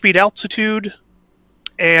airspeed altitude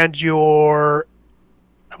and your,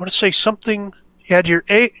 I want to say something, you had your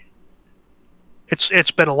It's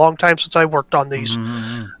been a long time since I worked on these.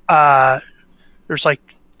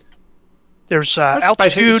 There's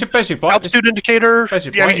altitude indicator.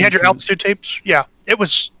 You had your altitude tapes. Yeah, it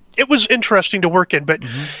was interesting to work in. But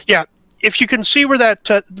if you can see where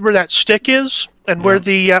that stick is and where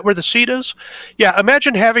the seat is,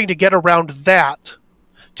 imagine having to get around that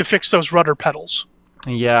to fix those rudder pedals.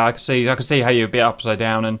 Yeah, I can see how you'd be upside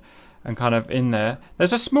down and kind of in there.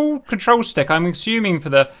 There's a small control stick, I'm assuming, for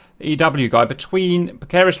the EW guy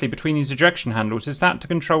precariously between these ejection handles. Is that to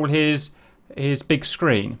control his big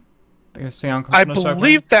screen? I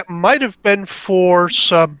believe that might have been for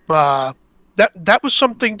some. That was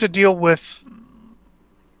something to deal with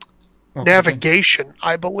navigation,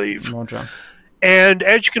 I believe. Roger. And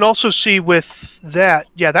as you can also see with that,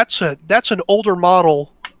 that's an older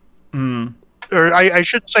model. Or I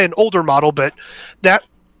shouldn't say an older model, but that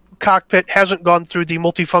cockpit hasn't gone through the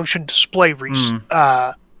multifunction display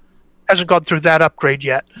hasn't gone through that upgrade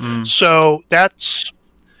yet. So that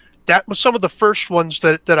was some of the first ones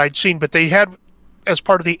that I'd seen, but they had, as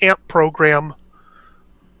part of the AMP program,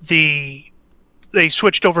 they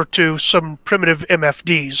switched over to some primitive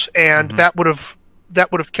MFDs, and that would have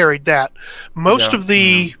carried that. Most of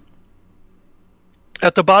the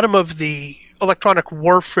at the bottom of the electronic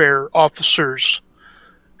warfare officers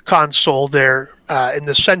console there in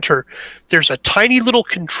the center, there's a tiny little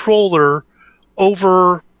controller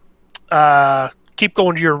over. Keep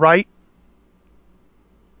going to your right.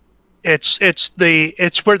 It's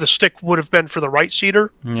where the stick would have been for the right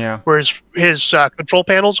seater. Yeah. Where his control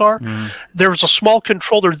panels are. There was a small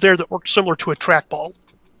controller there that worked similar to a trackball.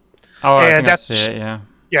 Oh, and I think that's it. Yeah.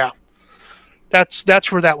 Yeah.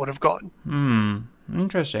 That's where that would have gone.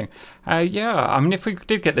 Interesting. Yeah, I mean, if we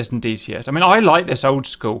did get this in DCS, I mean, I like this old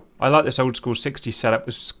school. I like this old school 60 setup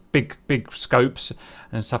with big scopes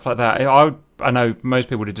and stuff like that. I know most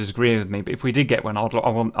people would disagree with me, but if we did get one, I'd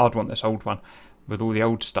want this old one with all the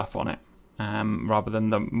old stuff on it, rather than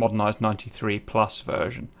the modernised 93 plus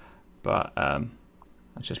version. But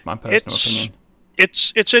that's just my personal opinion.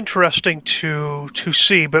 It's interesting to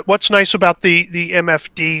see, but what's nice about the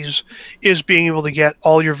MFDs is being able to get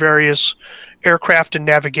all your various aircraft and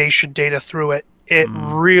navigation data through it. It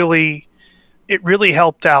really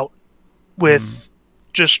helped out with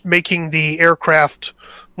just making the aircraft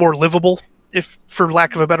more livable, if for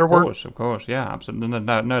lack of a better word. Of course, yeah, absolutely,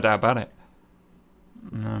 no doubt about it.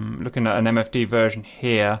 Looking at an MFD version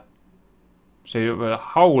here, so a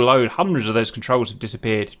whole load, hundreds of those controls have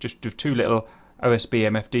disappeared, just with two little OSB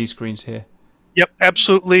MFD screens here. Yep,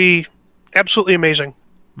 absolutely amazing.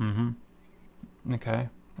 Okay.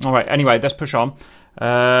 All right. Anyway, let's push on.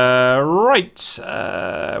 Right.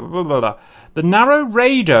 The narrow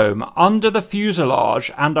radome under the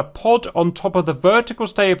fuselage and a pod on top of the vertical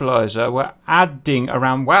stabilizer were adding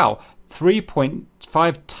around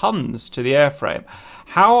 3.5 tons to the airframe.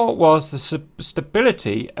 How was the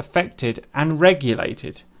stability affected and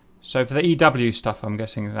regulated? So for the EW stuff, I'm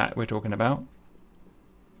guessing that we're talking about.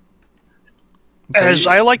 As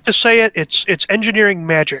I like to say it, it's engineering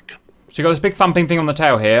magic. So you got this big thumping thing on the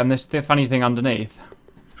tail here, and the funny thing underneath.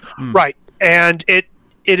 Right, and it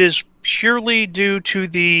is purely due to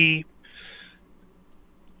the.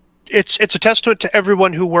 It's a testament to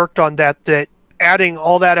everyone who worked on that adding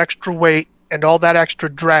all that extra weight and all that extra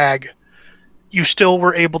drag, you still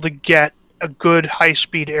were able to get a good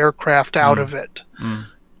high-speed aircraft out of it.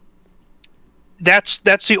 That's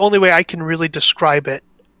the only way I can really describe it.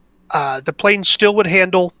 The plane still would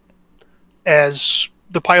handle, as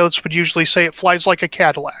the pilots would usually say, it flies like a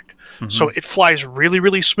Cadillac. So it flies really,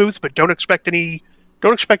 really smooth, but don't expect any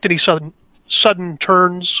sudden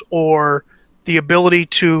turns or the ability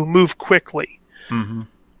to move quickly.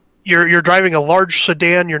 You're driving a large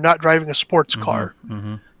sedan. You're not driving a sports car.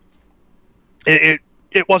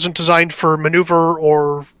 It wasn't designed for maneuver,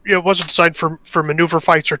 or it wasn't designed for maneuver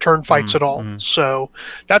fights or turn fights at all. So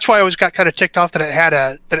that's why I always got kind of ticked off that it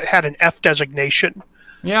had an F designation.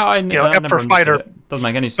 Yeah, I F for fighter. It doesn't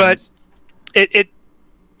make any sense. But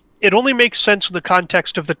it only makes sense in the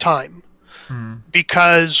context of the time,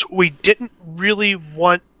 because we didn't really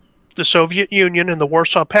want the Soviet Union and the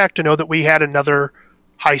Warsaw Pact to know that we had another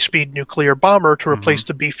high-speed nuclear bomber to replace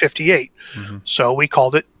the B-58. So we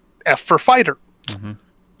called it F for fighter.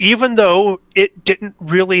 Even though it didn't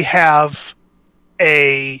really have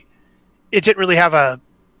any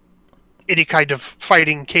kind of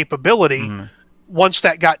fighting capability. Once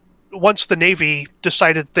the Navy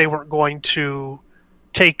decided they weren't going to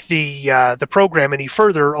take the program any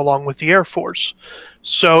further along with the Air Force,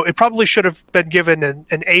 so it probably should have been given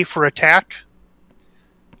an A for attack,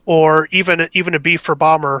 or even a B for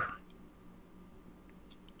bomber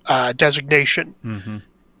designation.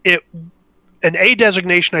 An A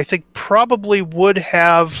designation, I think, probably would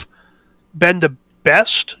have been the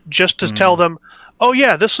best, just to tell them, oh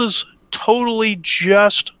yeah, this is totally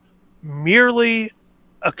just merely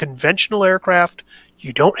a conventional aircraft.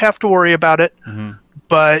 You don't have to worry about it.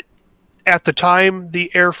 But at the time,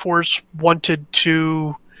 the Air Force wanted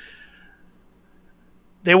to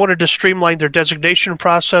streamline their designation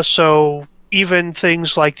process, so even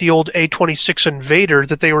things like the old A-26 Invader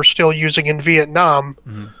that they were still using in Vietnam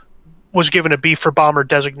was given a B for bomber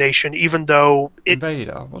designation, even though it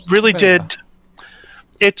really did.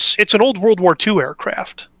 It's an old World War II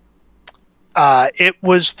aircraft. It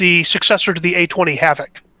was the successor to the A-20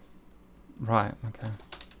 Havoc. Right.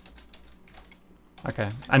 Okay.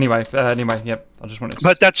 Anyway, yep. I just wanted to.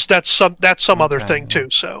 But that's some other thing too.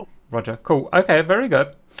 So. Roger. Cool. Okay. Very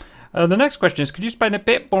good. The next question is: could you explain a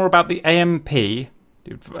bit more about the AMP, the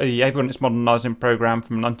Avionics Modernising Program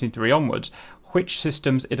from 1903 onwards? Which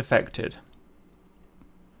systems it affected?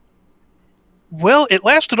 Well, it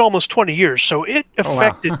lasted almost 20 years, so it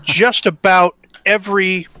affected just about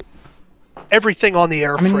everything on the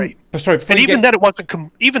airframe. And even then,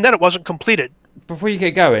 it wasn't completed. Before you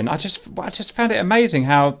get going, I just found it amazing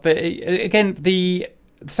how the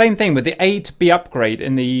same thing with the A to B upgrade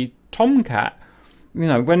in the Tomcat. You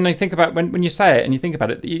know, when they think about when you say it and you think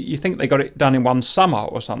about it, you think they got it done in one summer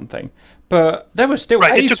or something, but there were still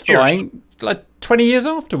A's flying like 20 years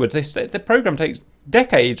afterwards. The program takes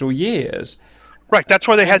decades or years. Right, that's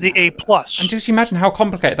why they had the A+. And just imagine how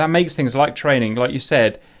complicated that makes things, like training, like you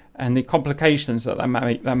said, and the complications that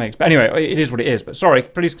makes. But anyway, it is what it is. But sorry,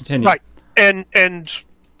 please continue. Right, and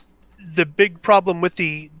the big problem with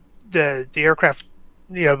the aircraft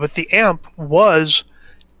with the AMP was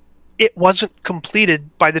it wasn't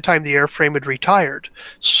completed by the time the airframe had retired.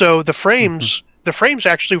 So the frames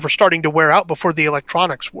actually were starting to wear out before the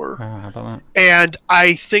electronics were. How about that? And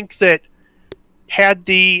I think that had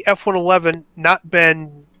the F-111 not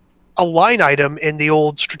been a line item in the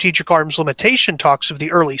old strategic arms limitation talks of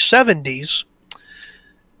the early 70s,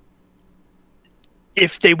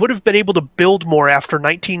 if they would have been able to build more after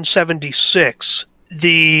 1976,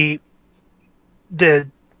 the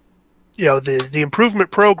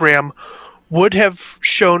improvement program would have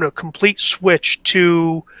shown a complete switch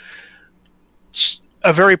to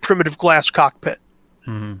a very primitive glass cockpit.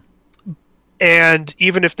 Mm-hmm. And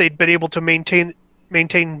even if they'd been able to maintain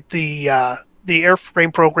the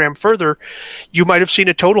airframe program further, you might have seen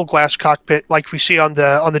a total glass cockpit like we see on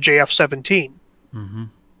the JF-17. Mm-hmm.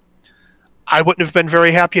 I wouldn't have been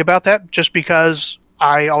very happy about that, just because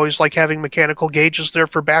I always like having mechanical gauges there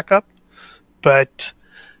for backup. But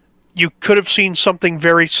you could have seen something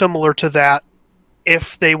very similar to that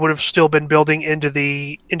if they would have still been building into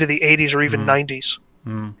the 80s or even 90s.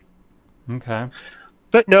 Mm. Okay.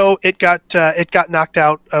 But no, it got knocked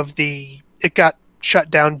out of it got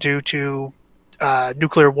shut down due to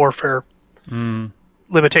nuclear warfare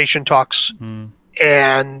limitation talks,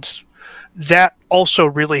 and that also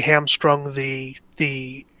really hamstrung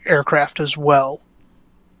the aircraft as well.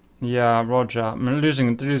 Yeah, Roger. I mean,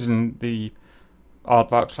 losing the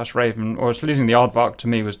Aardvark / Raven, or losing the Aardvark to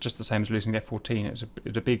me was just the same as losing the F-14. It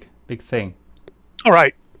was a big thing. All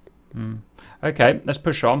right. Okay, let's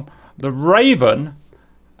push on. The Raven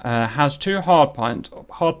has two hard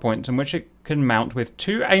points in which it can mount with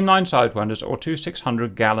two AIM-9 Sidewinders or two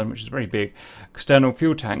 600-gallon, which is very big, external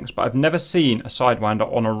fuel tanks, but I've never seen a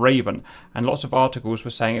Sidewinder on a Raven, and lots of articles were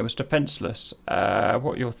saying it was defenseless.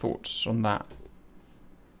 What are your thoughts on that?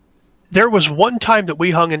 There was one time that we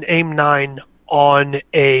hung an AIM-9 on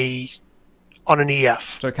an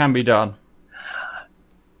EF. So it can be done.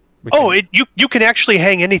 You can actually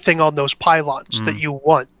hang anything on those pylons that you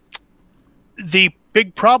want. The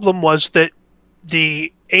big problem was that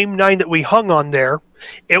the AIM-9 that we hung on there,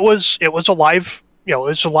 it was a live, it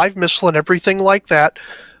was a live missile and everything like that,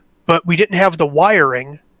 but we didn't have the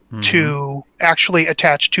wiring to actually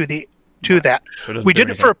attach to that. So we did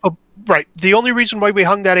it for right. The only reason why we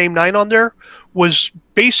hung that AIM-9 on there was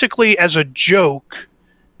basically as a joke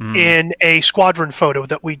in a squadron photo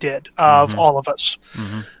that we did of all of us.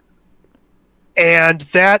 And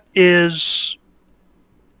that is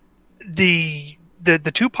the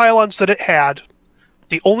two pylons that it had.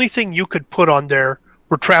 The only thing you could put on there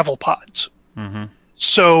were travel pods.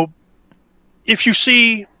 So if you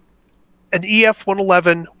see an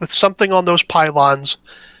EF-111 with something on those pylons,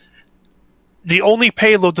 the only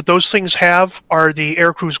payload that those things have are the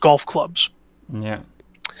aircrews golf clubs. Yeah.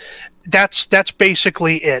 That's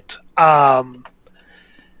basically it.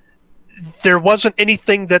 There wasn't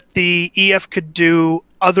anything that the EF could do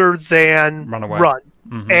other than run.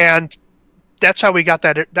 And that's how we got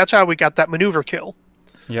that. That's how we got that maneuver kill.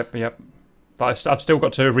 Yep. But I've still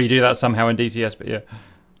got to redo that somehow in DCS, but yeah.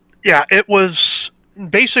 Yeah, it was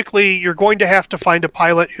basically you're going to have to find a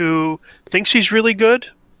pilot who thinks he's really good,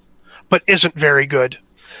 but isn't very good,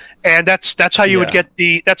 and that's how you would get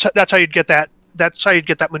that's how you'd get that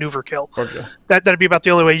maneuver kill. Gotcha. That'd be about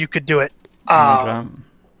the only way you could do it.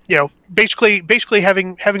 Basically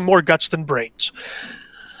having more guts than brains,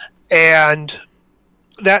 and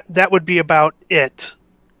that would be about it.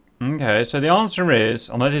 Okay, so the answer is,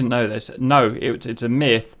 and I didn't know this, no, it's a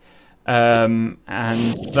myth, and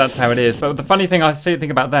that's how it is. But the funny thing I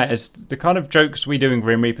think about that is the kind of jokes we do in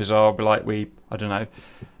Grim Reapers are like I don't know,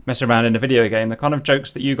 mess around in a video game. The kind of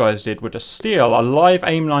jokes that you guys did were to steal a live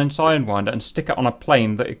AIM-9 Sidewinder and stick it on a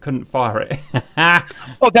plane that it couldn't fire it.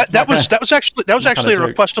 that was actually a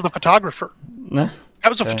request of the photographer. No? That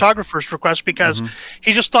was a photographer's request because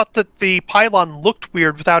he just thought that the pylon looked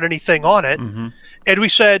weird without anything on it, and we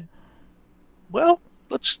said, "Well,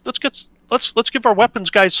 let's give our weapons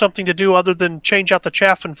guys something to do other than change out the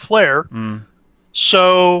chaff and flare."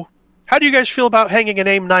 So, how do you guys feel about hanging an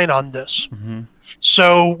AIM-9 on this?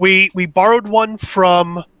 So we borrowed one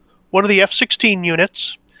from one of the F-16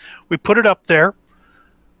 units. We put it up there,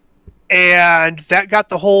 and that got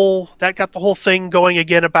the whole thing going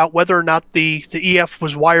again about whether or not the EF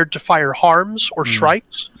was wired to fire harms or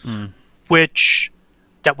strikes, which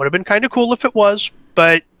that would have been kind of cool if it was,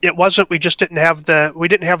 but it wasn't. We just didn't have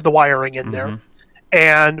the wiring in there,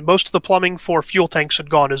 and most of the plumbing for fuel tanks had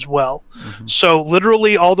gone as well. So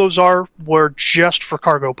literally all those were just for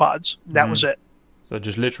cargo pods. That was it. So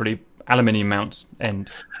just literally aluminium mounts end.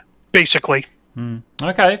 Basically.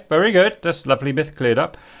 Okay, very good. That's lovely myth cleared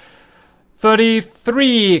up.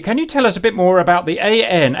 33. Can you tell us a bit more about the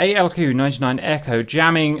ALQ-99 Echo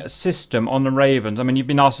jamming system on the Ravens? I mean, you've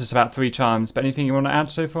been asked this about 3 times, but anything you want to add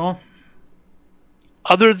so far?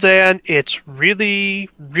 Other than it's really,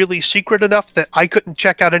 really secret enough that I couldn't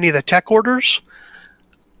check out any of the tech orders,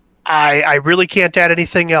 I really can't add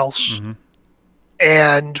anything else. Mm-hmm.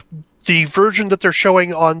 And the version that they're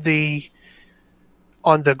showing on the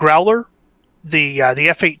Growler, the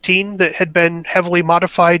F-18 that had been heavily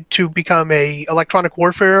modified to become a electronic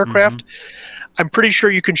warfare aircraft, I'm pretty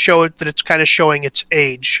sure you can show it that it's kind of showing its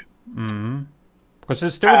age. Mm-hmm. Because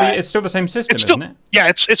it's still the same system, isn't it? Yeah,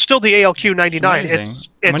 it's still the ALQ-99.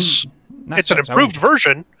 It's an improved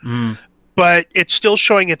version, but it's still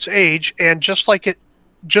showing its age. And just like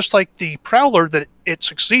the Prowler that it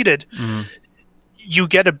succeeded, you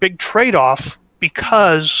get a big trade-off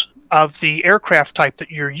because of the aircraft type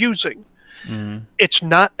that you're using. It's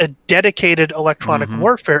not a dedicated electronic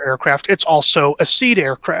warfare aircraft. It's also a seed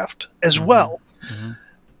aircraft as well.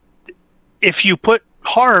 If you put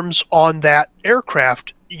harms on that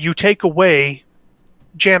aircraft, you take away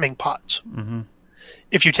jamming pods.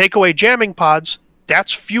 If you take away jamming pods,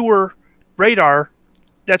 that's fewer radars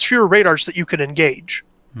that you can engage.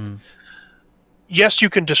 Yes, you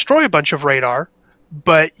can destroy a bunch of radar,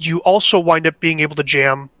 but you also wind up being able to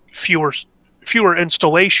jam fewer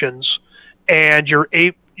installations, and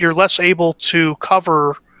you're less able to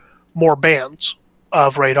cover more bands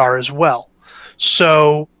of radar as well.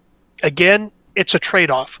 So again, it's a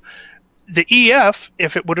trade-off. The EF,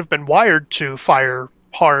 if it would have been wired to fire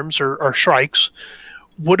harms or strikes,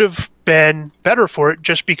 would have been better for it,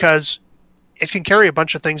 just because it can carry a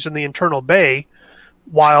bunch of things in the internal bay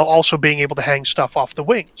while also being able to hang stuff off the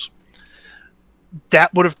wings.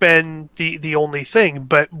 That would have been the only thing.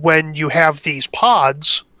 But when you have these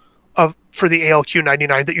pods for the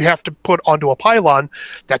ALQ-99 that you have to put onto a pylon,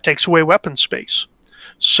 that takes away weapon space.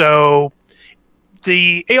 So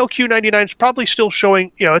the ALQ-99 is probably still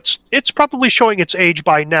showing, it's probably showing its age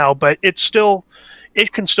by now, but it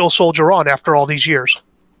can still soldier on after all these years.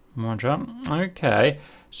 Roger. Okay.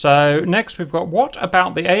 So next we've got, what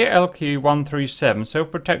about the ALQ-137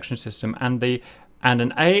 self-protection system and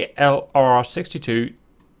an ALR-62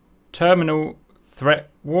 terminal threat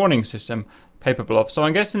warning system capable of? So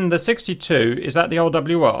I'm guessing the 62, is that the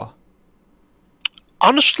LWR?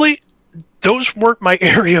 Honestly, those weren't my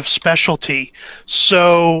area of specialty,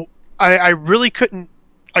 so I really couldn't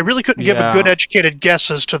give a good educated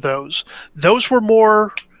guess as to those. Those were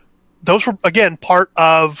again part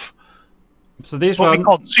of what we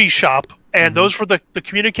called C-Shop, and those were the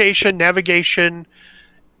communication, navigation,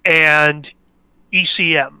 and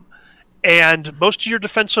ECM. And most of your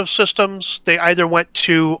defensive systems, they either went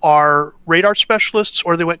to our radar specialists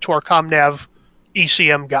or they went to our ComNav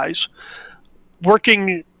ECM guys.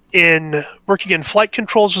 Working in flight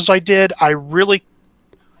controls as I did, I really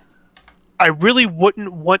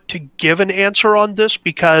wouldn't want to give an answer on this,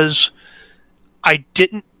 because I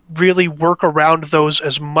didn't really work around those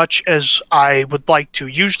as much as I would like to.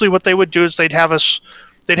 Usually what they would do is they'd have us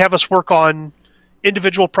work on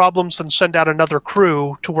individual problems and send out another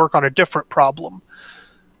crew to work on a different problem.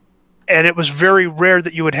 And it was very rare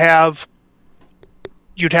that you'd have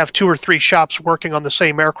 2 or 3 shops working on the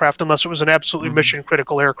same aircraft, unless it was an absolutely mission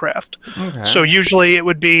critical aircraft. Okay. So usually it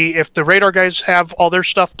would be, if the radar guys have all their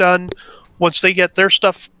stuff done, once they get their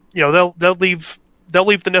stuff, they'll leave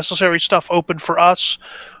the necessary stuff open for us.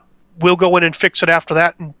 We'll go in and fix it after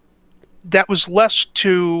that. And that was less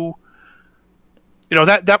to,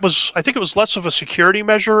 that was, I think it was less of a security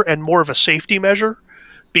measure and more of a safety measure,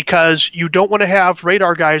 because you don't want to have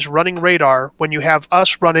radar guys running radar when you have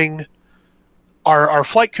us running our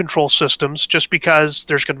flight control systems, just because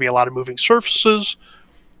there's going to be a lot of moving surfaces.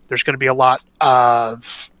 There's going to be a lot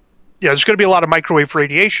of microwave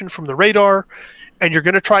radiation from the radar, and you're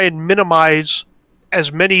going to try and minimize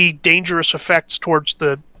as many dangerous effects towards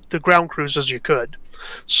the ground crews as you could.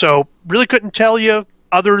 So really couldn't tell you,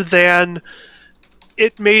 other than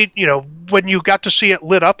it made, when you got to see it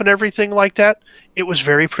lit up and everything like that, it was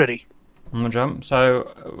very pretty. On the jump.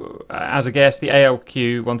 So, as a guess, the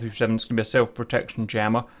ALQ-137 is going to be a self-protection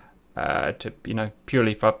jammer,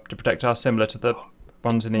 purely to protect us, similar to the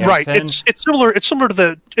ones in the right. F10. It's similar to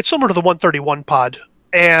the 131 pod,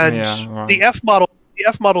 and the F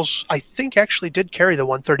models I think actually did carry the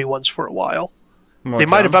 131s for a while. They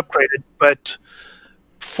might have upgraded, but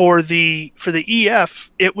for the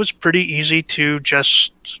EF, it was pretty easy to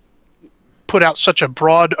just put out such a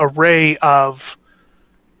broad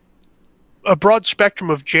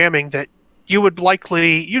spectrum of jamming that you'd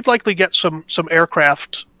likely get some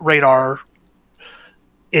aircraft radar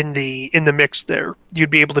in the mix there. You'd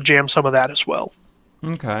be able to jam some of that as well.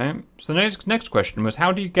 Okay. So the next question was,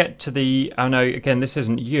 how do you get to the? I know again this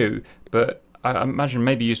isn't you, but I imagine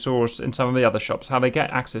maybe you saw in some of the other shops how they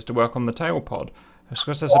get access to work on the tail pod.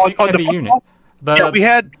 Because there's a big heavy unit. Yeah, we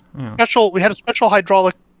had a special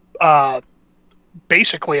hydraulic,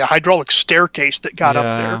 basically a hydraulic staircase that got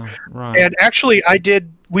up there. Right. And actually,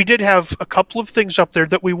 we did have a couple of things up there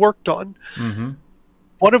that we worked on. Mm-hmm.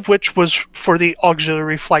 One of which was for the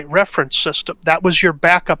auxiliary flight reference system. That was your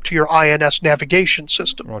backup to your INS navigation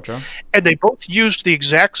system. Roger. And they both used the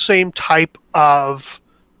exact same type of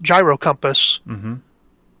gyro compass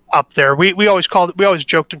up there. We always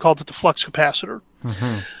joked and called it the flux capacitor.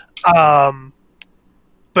 Mm-hmm.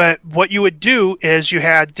 But what you would do is you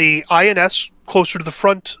had the INS closer to the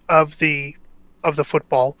front of the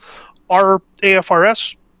football. Our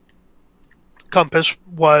AFRS compass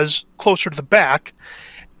was closer to the back,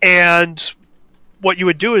 and what you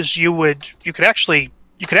would do is you could actually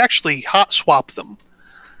hot swap them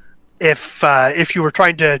if you were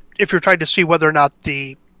trying to see whether or not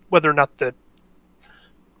that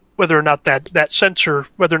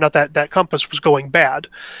compass was going bad.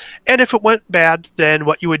 And if it went bad, then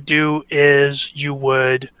what you would do is you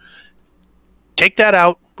would take that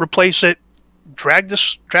out, replace it, drag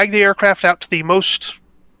the aircraft out to the most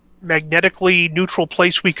magnetically neutral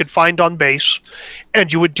place we could find on base,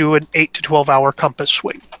 and you would do an 8 to 12 hour compass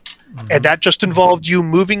swing. And that just involved you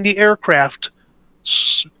moving the aircraft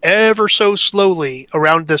ever so slowly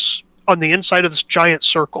around on the inside of this giant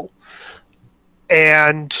circle.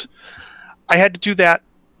 And I had to do that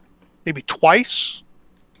maybe twice,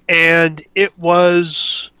 and it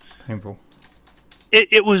was painful.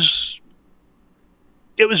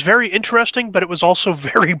 It was very interesting, but it was also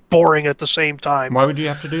very boring at the same time. Why would you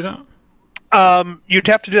have to do that? You'd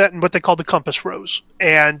have to do that in what they call the compass rows,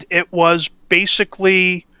 and it was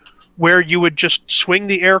basically where you would just swing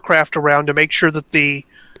the aircraft around to make sure that the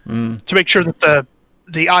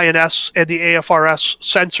INS and the AFRS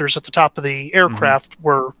sensors at the top of the aircraft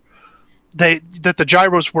that the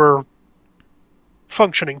gyros were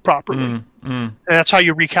functioning properly. And that's how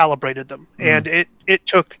you recalibrated them. And it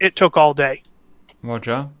took all day.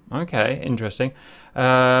 Roger. Okay, interesting.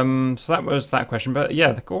 So that was that question. But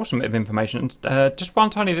yeah, awesome bit of information. Just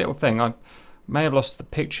one tiny little thing. I may have lost the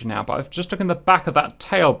picture now, but I've just looked in the back of that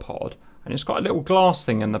tail pod, and it's got a little glass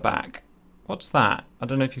thing in the back. What's that? I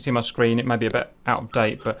don't know if you see my screen. It may be a bit out of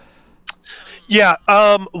date, but yeah.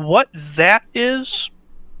 What that is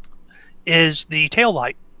the tail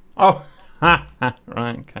light. Oh, right.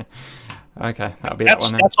 Okay, that'll be that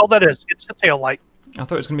one. That's all that is. It's the tail light. I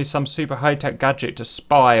thought it was going to be some super high-tech gadget to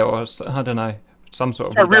spy, or I don't know, some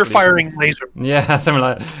sort of a rear-firing laser. Yeah, something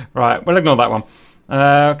like that. Right, we'll ignore that one.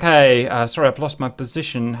 Okay, sorry, I've lost my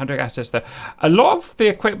position. How do I access that? A lot of the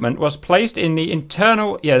equipment was placed in the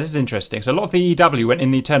internal... Yeah, this is interesting. So a lot of the EW went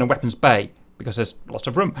in the internal weapons bay because there's lots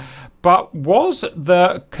of room. But was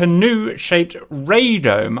the canoe-shaped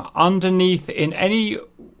radome underneath in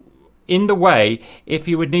the way if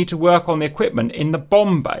you would need to work on the equipment in the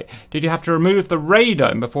bomb bay? Did you have to remove the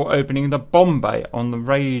radome before opening the bomb bay on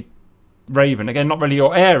the Raven? Again, not really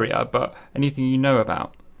your area, but anything you know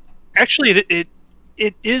about. Actually,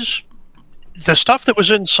 it is the stuff that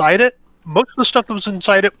was inside it. Most of the stuff that was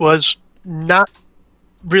inside it was not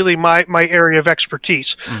really my area of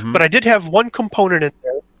expertise. But I did have one component in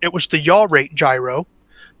there. It was the yaw rate gyro,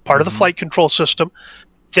 part of the flight control system,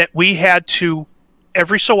 that we had to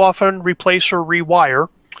every so often replace or rewire.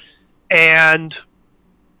 And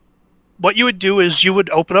what you would do is you would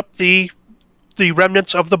open up the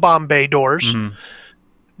remnants of the bomb bay doors.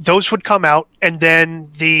 Those would come out, and then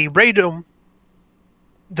the radome,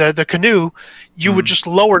 the canoe, you would just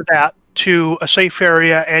lower that to a safe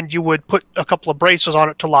area, and you would put a couple of braces on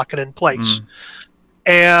it to lock it in place.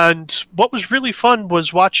 And what was really fun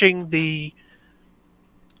was watching the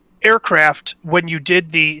aircraft when you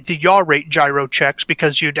did the yaw rate gyro checks,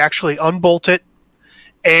 because you'd actually unbolt it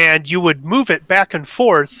and you would move it back and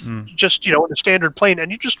forth, just in a standard plane,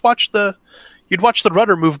 and you just watch you'd watch the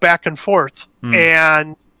rudder move back and forth.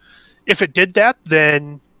 And if it did that,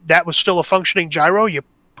 then that was still a functioning gyro. You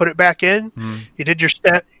put it back in. You did your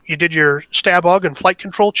stab aug and flight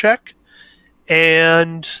control check,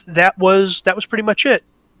 and that was pretty much it.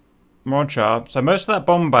 Roger. So most of that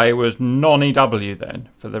bomb bay was non-EW then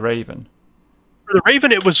for the Raven. For the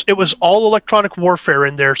Raven, it was all electronic warfare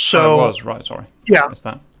in there. So it was right. Sorry. Yeah. Missed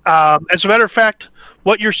that. As a matter of fact,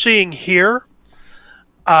 what you're seeing here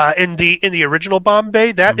in the original bomb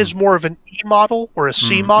bay, that is more of an E model or a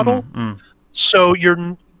C model. So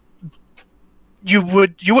you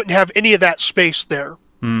wouldn't have any of that space there.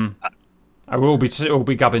 I will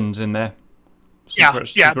be gubbins in there.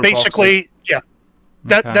 Secret basically, boxes. Yeah.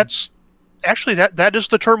 That's actually that is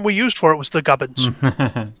the term we used for it, was the gubbins.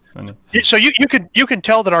 Funny. So you can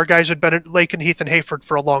tell that our guys had been at Lakenheath and Hayford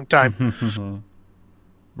for a long time.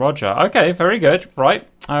 Roger. Okay, very good. Right,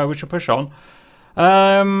 we shall push on.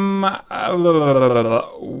 Can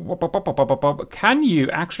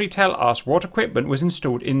you actually tell us what equipment was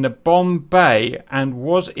installed in the bomb bay, and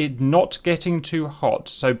was it not getting too hot?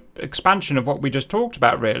 So expansion of what we just talked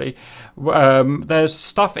about, really. There's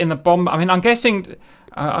stuff in the bomb. I mean, I'm guessing.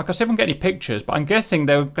 I can see if I can get any pictures, but I'm guessing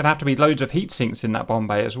there are going to have to be loads of heat sinks in that bomb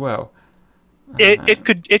bay as well. It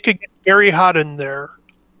could get very hot in there.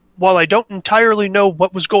 While I don't entirely know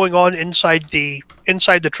what was going on inside the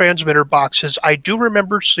transmitter boxes, I do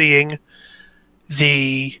remember seeing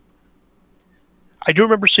some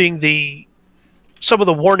of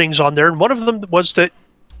the warnings on there, and one of them was that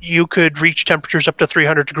you could reach temperatures up to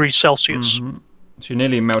 300 degrees Celsius. Mm-hmm. So you're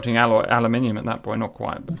nearly melting aluminium at that point, not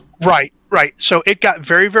quite. But... Right. So it got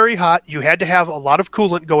very, very hot. You had to have a lot of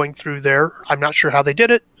coolant going through there. I'm not sure how they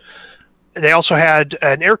did it. They also had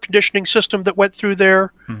an air conditioning system that went through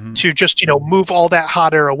there to just, move all that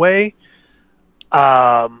hot air away.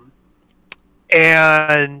 And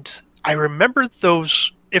I remember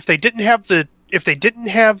those, if they didn't have the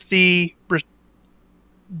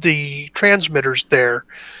transmitters there,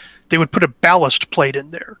 they would put a ballast plate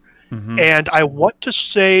in there. And I want to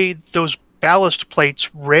say those ballast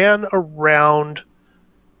plates ran around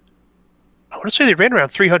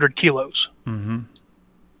 300 kilos.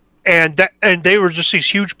 And they were just these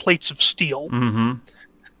huge plates of steel. One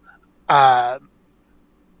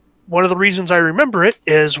of the reasons I remember it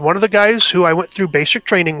is one of the guys who I went through basic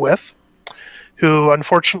training with, who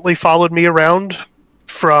unfortunately followed me around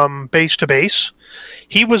from base to base.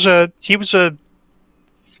 He was an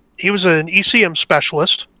ECM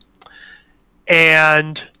specialist,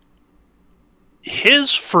 and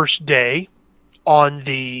his first day on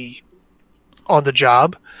the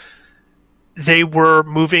job, they were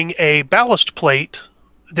moving a ballast plate.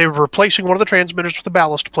 They were replacing one of the transmitters with a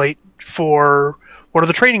ballast plate for one of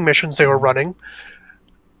the training missions they were running.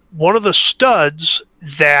 One of the studs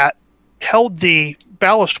that held the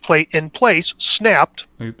ballast plate in place snapped.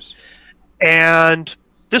 Oops. And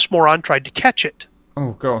this moron tried to catch it.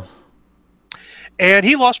 Oh, God. And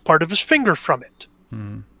he lost part of his finger from it.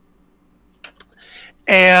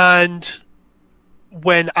 And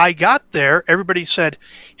when I got there, everybody said,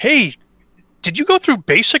 "Hey, did you go through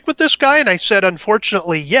basic with this guy?" And I said,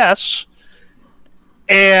 "Unfortunately, yes."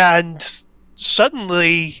 And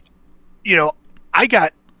suddenly, I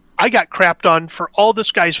got crapped on for all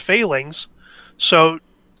this guy's failings. So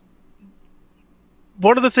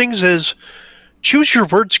one of the things is, choose your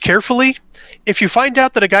words carefully. If you find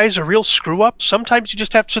out that a guy's a real screw up, sometimes you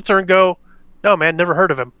just have to sit there and go, "No, man, never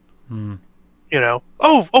heard of him."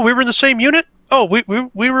 Oh, we were in the same unit. Oh, we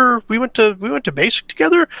went to basic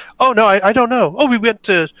together. Oh no, I don't know. Oh, we went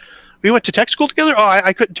to tech school together. Oh,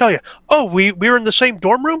 I couldn't tell you. Oh, we were in the same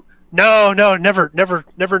dorm room. No, never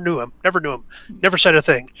knew him. Never said a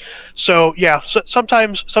thing. So yeah,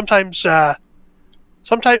 sometimes the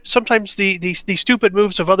stupid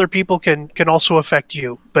moves of other people can also affect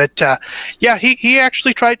you. But yeah, he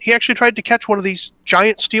actually tried to catch one of these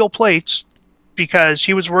giant steel plates because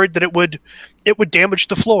he was worried that it would damage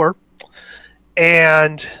the floor.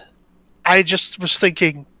 And I just was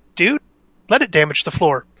thinking, dude, let it damage the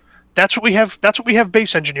floor. That's what we have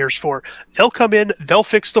base engineers for. They'll come in, they'll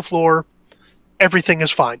fix the floor, everything is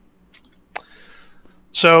fine.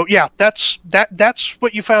 So yeah, that's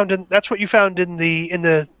what you found in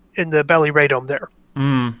the belly radome there.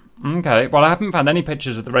 Okay. Well, I haven't found any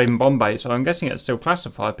pictures of the Raven bomb bay, so I'm guessing it's still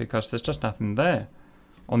classified because there's just nothing there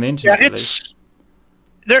on the internet.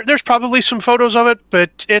 Yeah, there's probably some photos of it,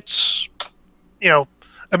 but it's,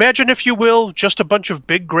 imagine, if you will, just a bunch of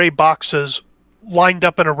big gray boxes lined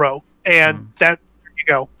up in a row, and there you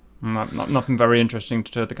go. Nothing very interesting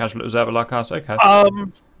to the casual observer like us. Okay.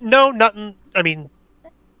 No, nothing. I mean,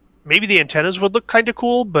 maybe the antennas would look kind of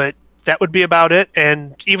cool, but that would be about it.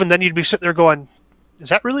 And even then, you'd be sitting there going, "Is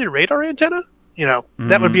that really a radar antenna?"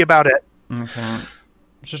 That would be about it. Okay.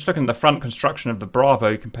 Just looking at the front construction of the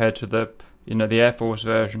Bravo compared to the Air Force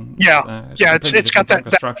version. It's got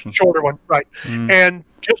that shorter one, right? And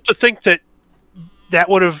just to think that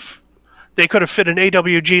they could have fit an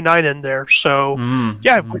AWG-9 in there. So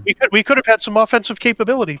we could have had some offensive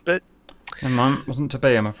capability, but it wasn't to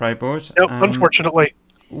be, I'm afraid, boys. Nope, unfortunately.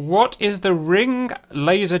 What is the Ring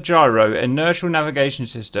Laser Gyro inertial navigation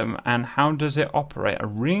system, and how does it operate? A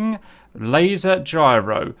Ring Laser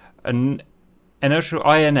Gyro, an inertial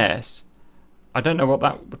INS. I don't know what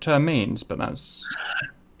that term means, but that's...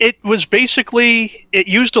 It was basically, it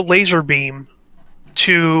used a laser beam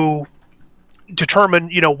to determine,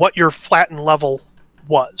 what your flattened level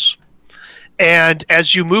was. And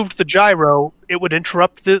as you moved the gyro, it would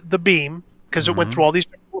interrupt the beam because it went through all these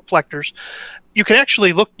reflectors. You can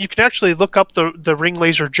actually look up the ring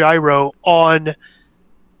laser gyro on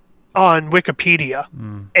Wikipedia,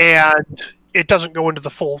 and it doesn't go into the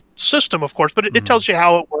full system, of course, but it tells you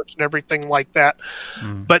how it works and everything like that.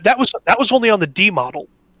 But that was only on the D model,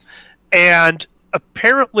 and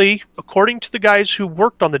apparently, according to the guys who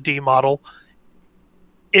worked on the D model,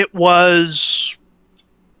 it was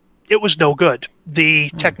no good. The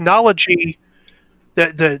technology,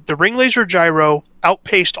 the ring laser gyro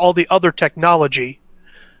outpaced all the other technology,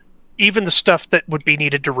 even the stuff that would be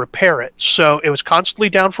needed to repair it. So it was constantly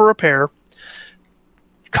down for repair,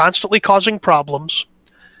 constantly causing problems,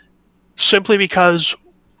 simply because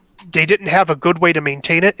they didn't have a good way to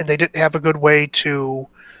maintain it, and they didn't have a good way to...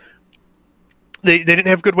 They didn't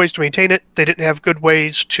have good ways to maintain it. They didn't have good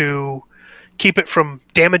ways to keep it from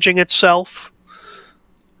damaging itself.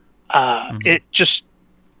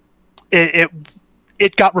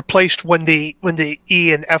 It got replaced when the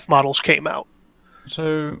E and F models came out.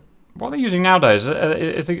 So what are they using nowadays?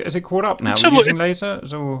 Is it caught up now? We're using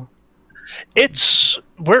lasers, or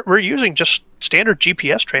we're using just standard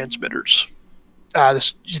GPS transmitters.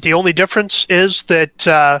 The only difference is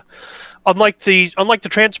that unlike the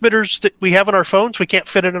transmitters that we have on our phones, we can't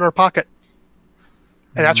fit it in our pocket,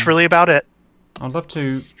 and that's really about it. I'd love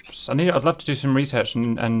to do some research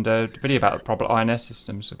and video about the proper INS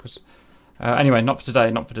systems. Because anyway, not for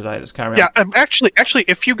today. Let's carry on. Yeah, actually,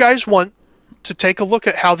 if you guys want to take a look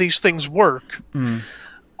at how these things work,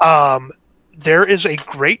 there is a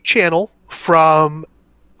great channel from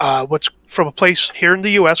a place here in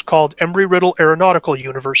the U.S. called Embry-Riddle Aeronautical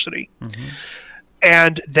University,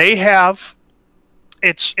 and they have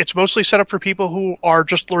it's mostly set up for people who are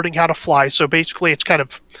just learning how to fly. So basically, it's kind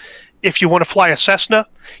of, if you want to fly a Cessna,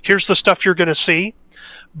 here's the stuff you're going to see.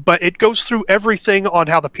 But it goes through everything on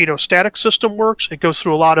how the pitot-static system works. It goes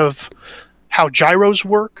through a lot of how gyros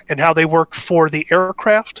work and how they work for the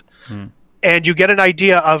aircraft. And you get an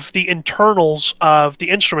idea of the internals of the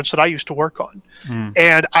instruments that I used to work on.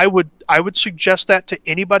 And I would suggest that to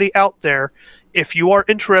anybody out there. If you are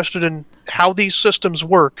interested in how these systems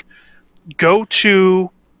work, go to...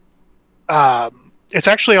 it's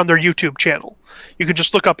actually on their YouTube channel. You can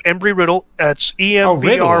just look up Embry-Riddle. It's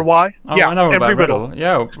E-M-B-R-Y. Oh, I know about Riddle.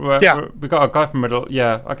 Yeah, we got a guy from Riddle.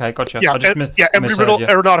 Yeah, okay, gotcha. Yeah, Embry-Riddle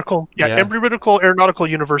Aeronautical. Yeah, Embry-Riddle Aeronautical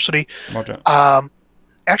University. Roger.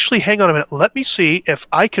 Actually, hang on a minute. Let me see if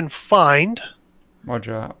I can find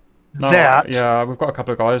that. Yeah, we've got a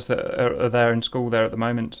couple of guys that are there in school there at the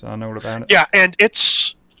moment. So I know all about it. Yeah, and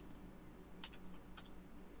it's...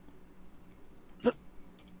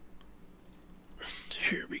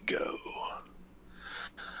 Here we go.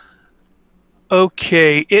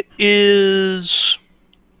 Okay, it is...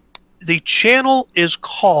 The channel is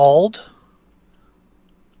called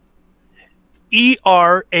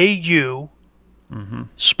ERAU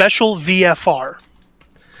Special VFR.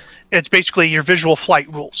 It's basically your visual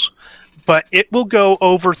flight rules. But it will go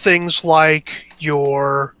over things like if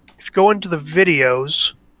you go into the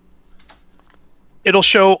videos, it'll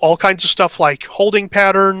show all kinds of stuff like holding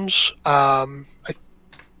patterns,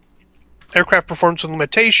 aircraft performance and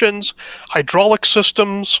limitations, hydraulic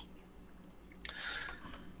systems,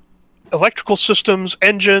 electrical systems,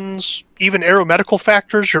 engines, even aeromedical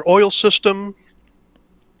factors, your oil system.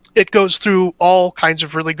 It goes through all kinds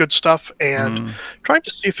of really good stuff, and trying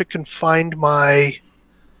to see if it can find the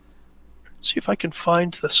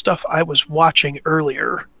stuff I was watching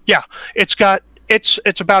earlier. Yeah, it's about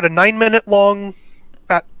a 9-minute long,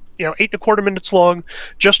 about 8.25 minutes long,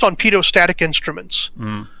 just on pitot-static instruments.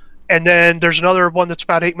 And then there's another one that's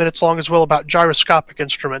about 8 minutes long as well about gyroscopic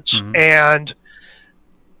instruments, and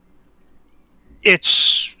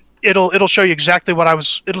it'll show you exactly what I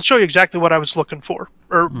was looking for,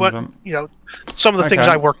 or what some of the things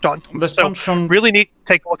I worked on. Really neat.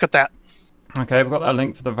 Take a look at that. Okay, we've got that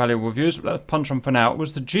link for the valuable views. Let's punch on for now.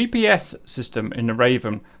 Was the GPS system in the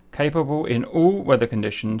Raven capable in all weather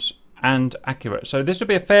conditions and accurate? So this would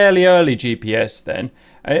be a fairly early GPS then.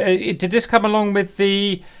 Did this come along with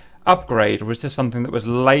the upgrade, or was this something that was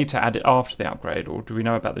later added after the upgrade, or do we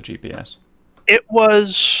know about the GPS? It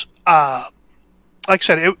was, like I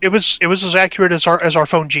said, it was as accurate as our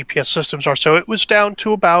phone GPS systems are. So it was down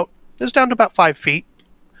to about 5 feet,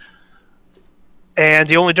 and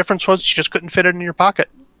the only difference was you just couldn't fit it in your pocket.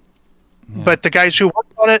 Yeah. But the guys who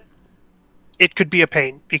worked on it, it could be a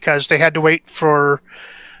pain because they had to wait for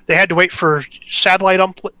They had to wait for satellite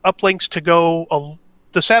uplinks to go.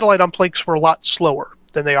 The satellite uplinks were a lot slower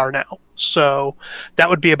than they are now, so that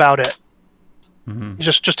would be about it. Mm-hmm.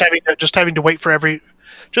 Just having to wait for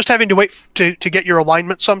to get your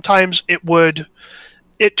alignment. Sometimes it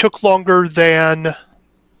took longer than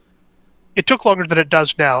it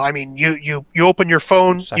does now. I mean, you open your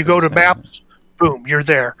phone, you go to maps, boom, you're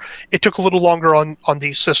there. It took a little longer on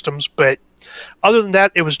these systems, but other than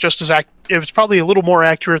that, it was just it was probably a little more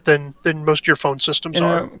accurate than most of your phone systems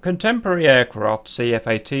are. Contemporary aircraft,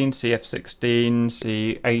 CF-18, CF-16,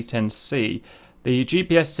 C-A10C, the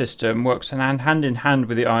GPS system works hand in hand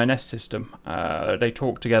with the INS system. They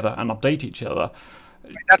talk together and update each other.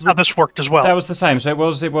 That's how this worked as well. That was the same, so it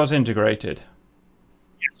was integrated.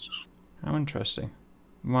 Yes. How interesting.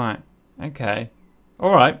 Right. Okay.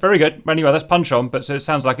 All right. Very good. Anyway, that's Punch On, but so it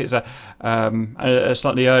sounds like it's a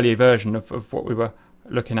slightly earlier version of what we were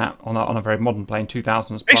looking at on a very modern plane,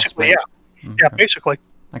 2000s. Basically, yeah. Okay. Yeah, basically.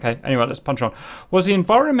 Okay, anyway, let's punch on. Was the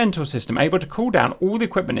environmental system able to cool down all the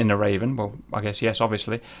equipment in the Raven? Well, I guess yes,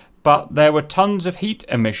 obviously. But there were tons of heat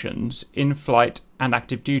emissions in flight and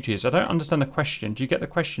active duties. I don't understand the question. Do you get the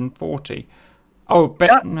question 40? Oh,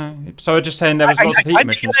 no. So I'm just saying there was lots of heat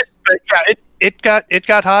emissions. But yeah, it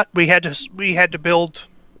got hot. We had to build.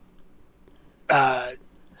 It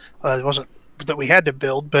wasn't that we had to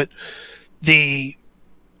build, but the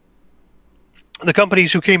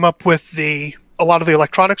companies who came up with a lot of the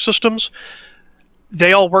electronic systems,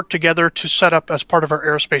 they all worked together to set up, as part of our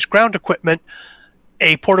aerospace ground equipment,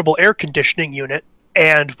 a portable air conditioning unit.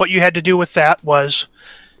 And what you had to do with that was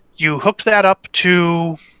you hooked that up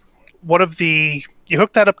to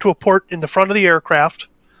a port in the front of the aircraft,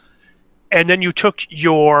 and then you took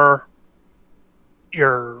your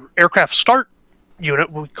aircraft start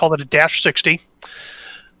unit, we call it a Dash 60.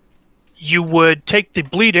 You would take the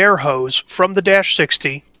bleed air hose from the Dash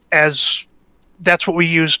 60, as that's what we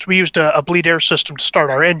used. We used a bleed air system to start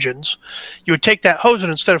our engines. You would take that hose, and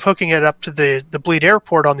instead of hooking it up to the bleed air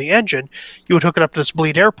port on the engine, you would hook it up to this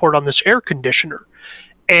bleed air port on this air conditioner.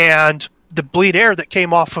 And the bleed air that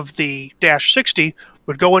came off of the Dash 60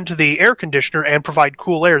 would go into the air conditioner and provide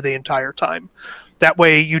cool air the entire time. That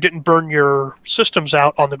way you didn't burn your systems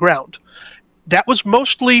out on the ground. That was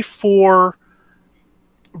mostly for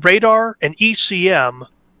radar and ECM,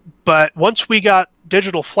 but once we got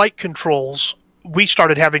digital flight controls, we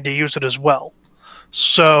started having to use it as well.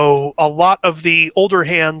 So a lot of the older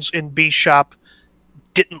hands in B Shop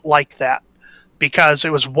didn't like that, because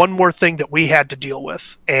it was one more thing that we had to deal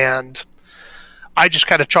with. And I just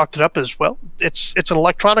kind of chalked it up as, well, it's an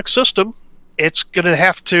electronic system. It's going to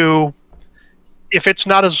have to, if it's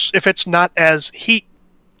not as heat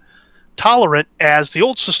tolerant as the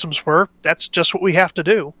old systems were, that's just what we have to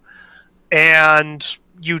do. And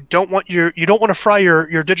you don't want to fry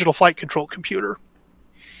your digital flight control computer.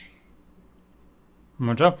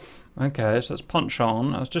 Roger. Okay, so let's punch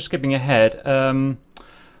on. I was just skipping ahead.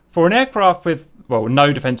 For an aircraft with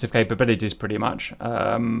no defensive capabilities, pretty much,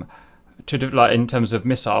 in terms of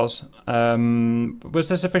missiles, was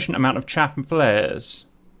there sufficient amount of chaff and flares?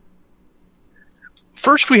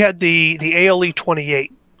 First, we had the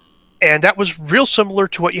ALE-28, and that was real similar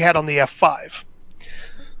to what you had on the F-5.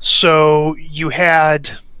 So you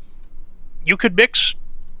could mix,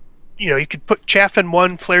 you could put chaff in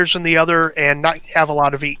one, flares in the other, and not have a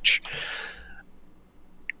lot of each.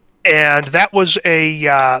 And that was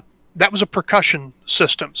a percussion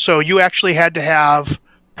system. So you actually had to have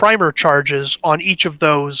primer charges on each of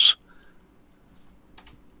those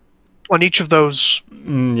chaff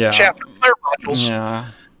and flare modules. Yeah.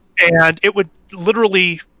 And it would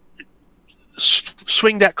literally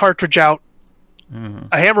swing that cartridge out. Mm-hmm.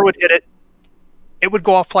 A hammer would hit it. It would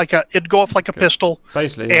go off like a pistol,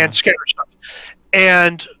 basically, and scatter stuff.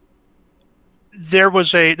 And there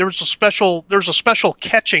was a special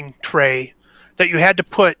catching tray that you had to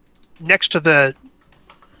put next to the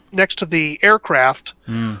aircraft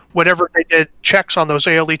whenever they did checks on those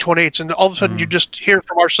ALE-28s, and all of a sudden you just hear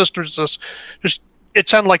from our sisters it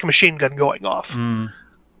sounded like a machine gun going off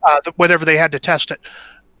whenever they had to test it.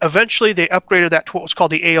 Eventually, they upgraded that to what was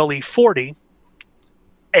called the ALE-40.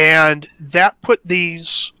 And that put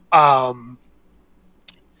these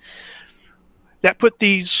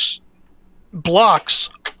blocks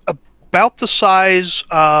about the size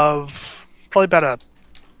of probably about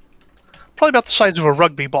the size of a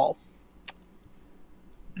rugby ball.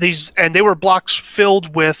 And they were blocks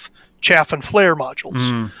filled with chaff and flare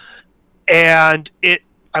modules. And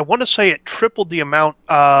I want to say it tripled the amount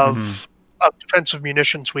of defensive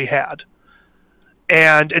munitions we had.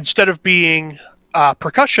 And instead of being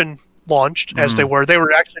percussion launched as they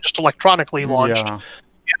were actually just electronically launched.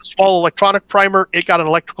 a small electronic primer, it got an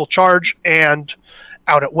electrical charge, and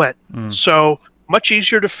out it went. So much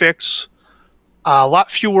easier to fix, a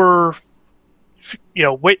lot fewer,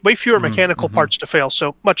 way fewer mechanical parts to fail,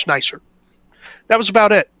 so much nicer. That was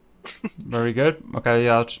about it. Very good. Okay,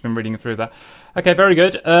 yeah, I've just been reading through that. Okay, very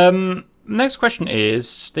good. Next question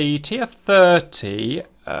is the TF30.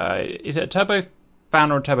 Is it a turbo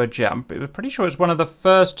fan or a turbo jet? I'm pretty sure it's one of the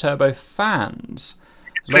first turbo fans.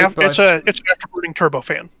 It's an afterburning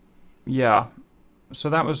turbofan. Yeah. So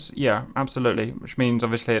that was, yeah, absolutely. Which means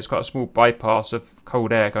obviously it's got a small bypass of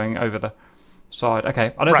cold air going over the side.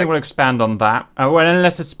 Okay, I don't think we'll expand on that. Well,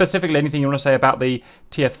 unless it's specifically anything you want to say about the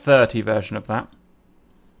TF30 version of that.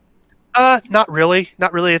 Not really.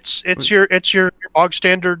 Not really. It's your bog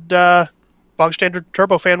standard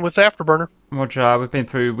turbofan with afterburner.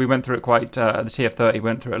 Roger, we went through it quite, the TF30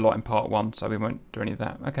 went through it a lot in part 1, so we won't do any of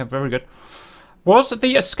that. Okay, very good. Was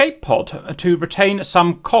the escape pod to retain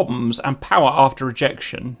some comms and power after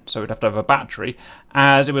ejection, so we'd have to have a battery,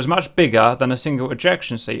 as it was much bigger than a single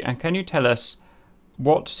ejection seat? And can you tell us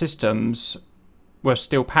what systems were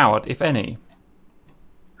still powered, if any?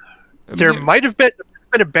 There might have been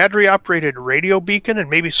a battery-operated radio beacon and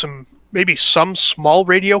maybe some small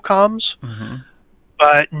radio comms,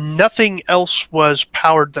 but nothing else was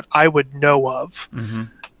powered that I would know of.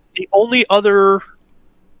 The only other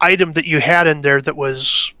item that you had in there that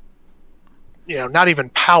was, not even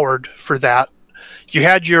powered for that, you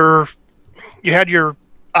had your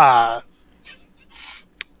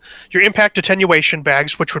impact attenuation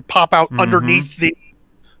bags, which would pop out underneath the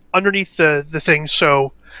thing.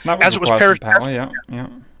 So as it was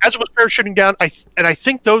parachuting down, I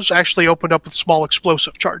think those actually opened up with small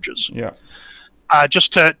explosive charges. Yeah.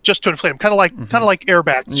 Just to inflate them, kind of like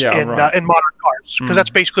airbags in modern cars, because that's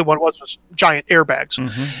basically what it was giant airbags.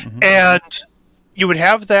 And you would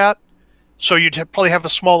have that, so you'd probably have a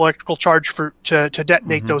small electrical charge to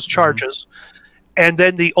detonate those charges. And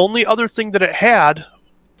then the only other thing that it had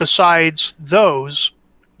besides those,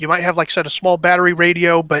 you might have, like I said, a small battery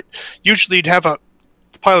radio, but usually the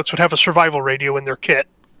pilots would have a survival radio in their kit.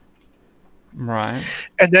 Right.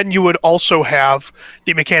 And then you would also have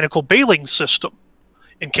the mechanical bailing system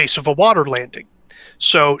in case of a water landing.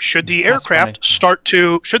 So should the aircraft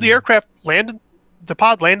land in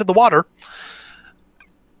the water,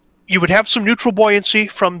 you would have some neutral buoyancy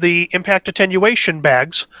from the impact attenuation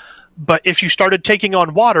bags, but if you started taking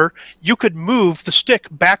on water, you could move the stick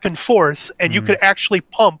back and forth, and you could actually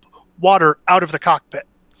pump water out of the cockpit.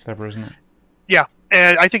 Clever, isn't it? Yeah,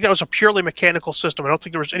 and I think that was a purely mechanical system. I don't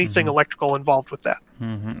think there was anything electrical involved with that.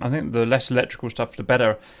 I think the less electrical stuff, the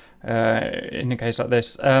better in a case like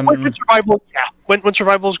this. When survival, yeah. When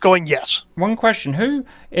survival is going, yes. One question. Who,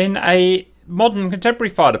 in a modern contemporary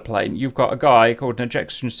fighter plane, you've got a guy called an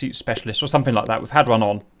ejection seat specialist or something like that. We've had one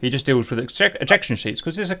on. He just deals with ejection seats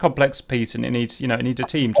because it's a complex piece and it needs a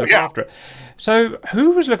team to look after it. So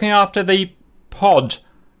who was looking after the pod?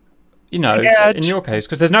 In your case,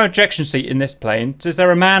 because there's no ejection seat in this plane, is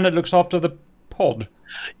there a man that looks after the pod?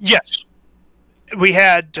 Yes, we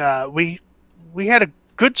had we had a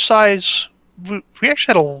good size. We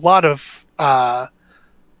actually had a lot of, and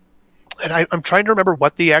I'm trying to remember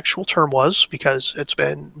what the actual term was because it's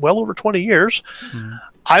been well over 20 years.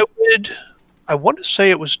 I want to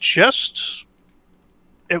say it wasn't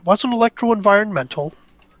electro-environmental.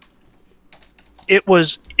 It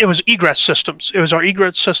was egress systems. It was our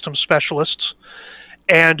egress systems specialists,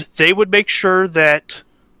 and they would make sure that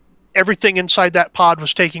everything inside that pod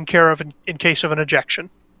was taken care of in case of an ejection.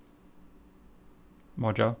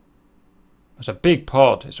 Mojo, it's a big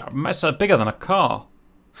pod. It's bigger than a car.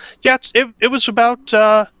 Yeah, it was about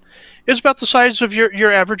the size of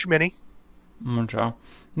your average Mini. Mojo.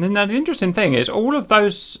 Now the interesting thing is all of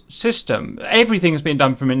those systems, everything's been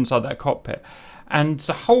done from inside that cockpit. And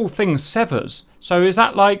the whole thing severs. So is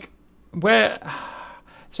that like where?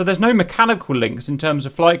 So there's no mechanical links in terms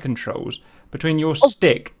of flight controls between your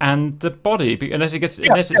stick and the body, unless it's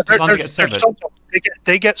designed to get severed.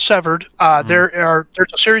 They get severed.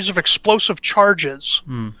 There's a series of explosive charges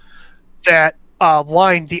that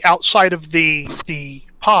line the outside of the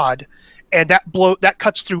pod, and that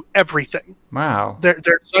cuts through everything. Wow. They're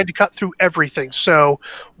designed to cut through everything. So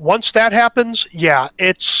once that happens, yeah,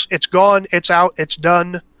 it's gone, it's out, it's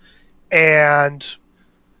done, and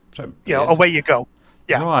away you go.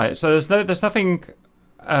 Yeah. Right. So there's nothing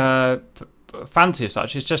fancy as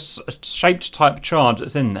such. It's just a shaped type charge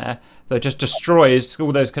that's in there that just destroys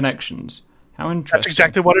all those connections. How interesting. That's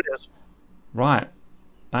exactly what it is. Right.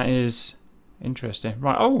 That is interesting.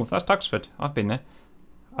 Right. Oh, that's Duxford. I've been there.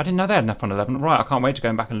 I didn't know they had an F-111. Right, I can't wait to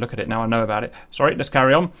go back and look at it now I know about it. Sorry, let's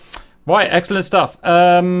carry on. Right, excellent stuff.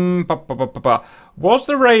 Was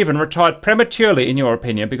the Raven retired prematurely, in your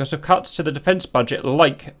opinion, because of cuts to the defence budget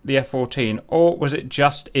like the F-14, or was it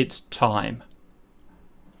just its time?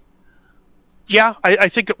 Yeah, I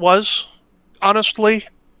think it was, honestly.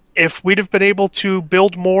 If we'd have been able to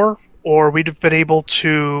build more, or we'd have been able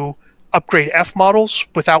to upgrade F models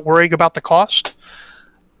without worrying about the cost,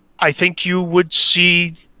 I think you would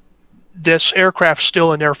see this aircraft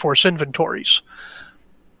still in Air Force inventories.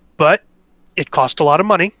 But it cost a lot of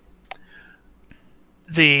money.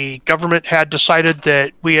 The government had decided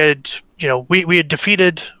that we had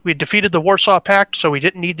defeated the Warsaw Pact, so we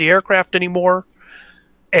didn't need the aircraft anymore,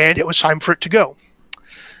 and it was time for it to go.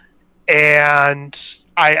 And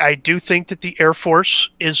I do think that the Air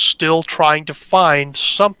Force is still trying to find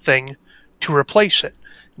something to replace it.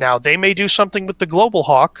 Now, they may do something with the Global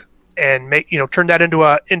Hawk and turn that into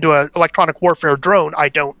a electronic warfare drone. I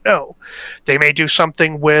don't know. They may do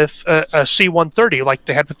something with a C-130 like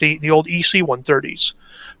they had with the old EC-130s.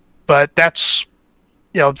 But that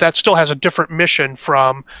still has a different mission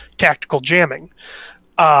from tactical jamming.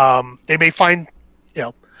 They may find,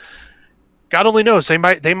 God only knows, they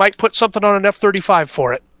might put something on an F-35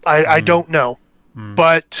 for it. I don't know.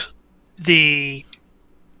 But the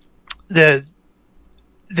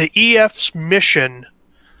EF's mission,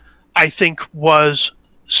 I think, was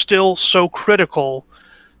still so critical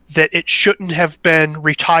that it shouldn't have been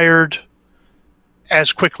retired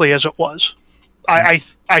as quickly as it was. I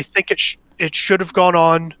think it should have gone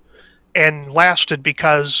on and lasted,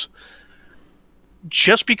 because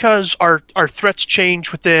just because our threats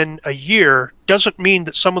change within a year doesn't mean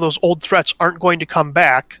that some of those old threats aren't going to come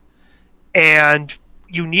back, and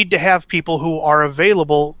you need to have people who are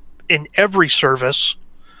available in every service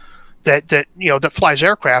that flies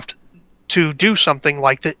aircraft to do something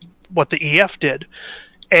like that, what the EF did.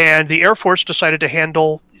 And the Air Force decided to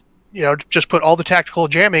handle, just put all the tactical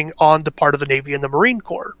jamming on the part of the Navy and the Marine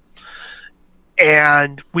Corps.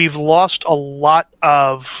 And we've lost a lot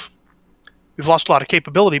of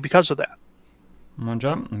capability because of that. One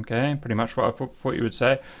jump. Okay, pretty much what I thought you would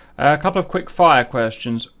say. A couple of quick fire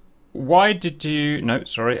questions. Why did you... No,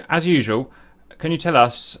 sorry. As usual, can you tell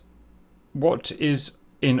us what is,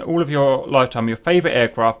 in all of your lifetime, your favourite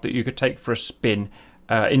aircraft that you could take for a spin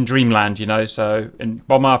in Dreamland, so in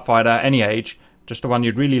bomber, fighter, any age, just the one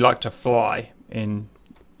you'd really like to fly in,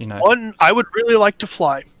 One I would really like to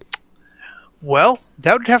fly. Well,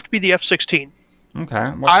 that would have to be the F-16. Okay,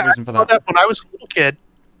 what's the reason for that? When I was a little kid,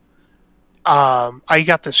 I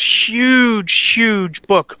got this huge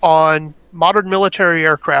book on modern military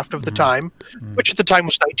aircraft of the time, which at the time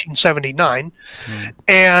was 1979,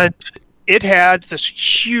 and it had this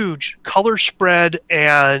huge color spread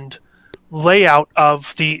and layout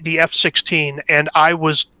of the F-16, and I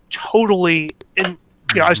was totally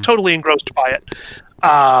engrossed by it.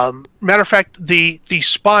 Matter of fact, the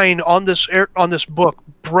spine on this book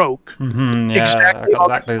broke exactly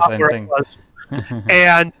the same thing. It was.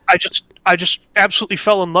 And I just absolutely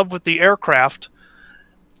fell in love with the aircraft,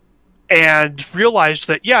 and realized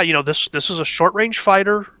that this is a short range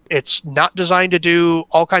fighter. It's not designed to do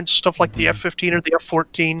all kinds of stuff like the F-15 or the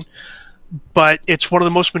F-14, but it's one of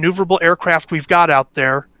the most maneuverable aircraft we've got out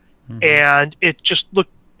there, and it just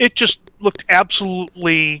looked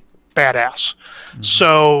absolutely badass.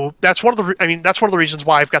 So that's one of the reasons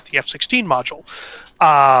why I've got the F-16 module.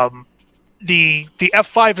 The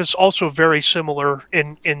F-5 is also very similar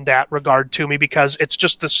in that regard to me, because it's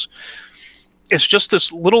just this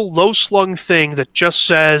little low slung thing that just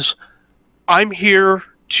says, I'm here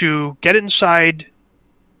to get inside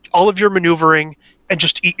all of your maneuvering and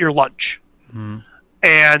just eat your lunch.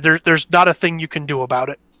 And there's not a thing you can do about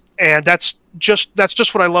it. And that's just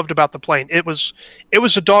what I loved about the plane. It was a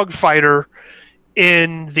dogfighter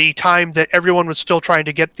in the time that everyone was still trying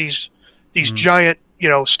to get these giant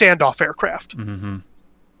standoff aircraft.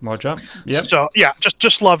 Roger. Yep. So yeah,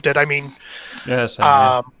 just loved it. I mean, yes.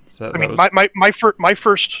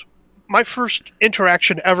 My first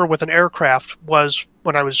interaction ever with an aircraft was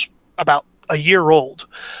when I was about a year old.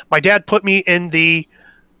 My dad put me in the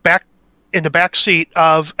back seat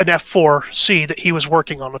of an F-4C that he was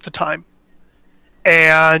working on at the time,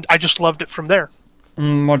 and I just loved it from there.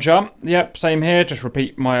 Roger. Yep, same here. Just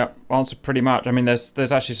repeat my answer pretty much. I mean,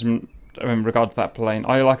 there's actually some in regard to that plane.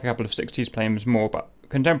 I like a couple of 60s planes more, but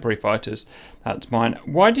contemporary fighters, that's mine.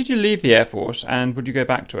 Why did you leave the Air Force, and would you go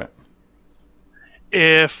back to it?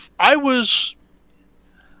 If I was,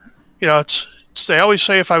 they always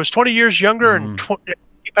say if I was 20 years younger and 20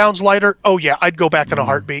 pounds lighter, oh yeah, I'd go back in a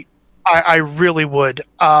heartbeat. I really would.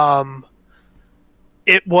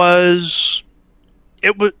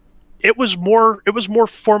 it was more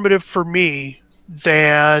formative for me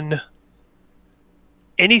than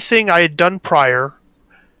anything I had done prior,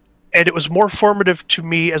 and it was more formative to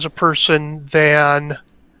me as a person than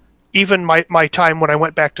even my time when I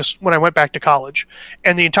went back to college.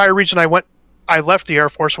 And the entire reason I left the Air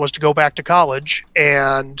Force was to go back to college,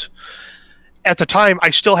 and at the time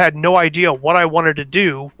I still had no idea what I wanted to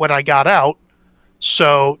do when I got out.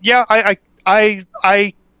 So yeah, I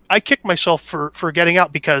kicked myself for getting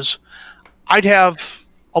out, because I'd have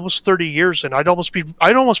almost 30 years and I'd almost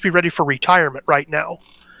be ready for retirement right now,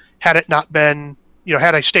 had it not been,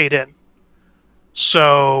 had I stayed in.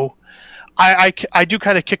 So I do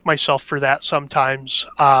kind of kick myself for that sometimes.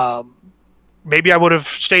 Maybe I would have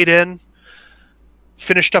stayed in,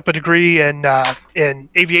 finished up a degree in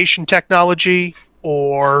aviation technology,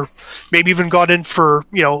 or maybe even got in for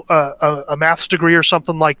a maths degree or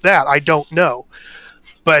something like that. I don't know,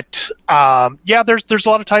 but yeah, there's a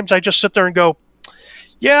lot of times I just sit there and go,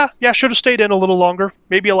 yeah, should have stayed in a little longer,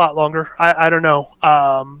 maybe a lot longer. I don't know.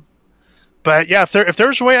 But yeah, if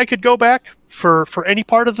there's a way I could go back for any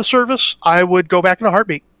part of the service, I would go back in a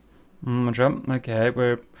heartbeat. Okay,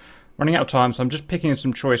 we're running out of time, so I'm just picking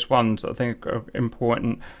some choice ones that I think are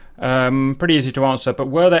important. Pretty easy to answer, but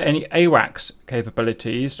were there any AWACS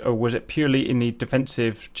capabilities, or was it purely in the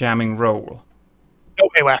defensive jamming role? No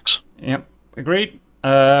AWACS. Yep, agreed.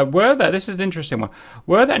 This is an interesting one.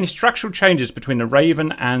 Were there any structural changes between the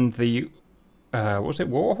Raven and the, was it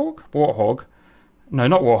Warthog? Warthog. No,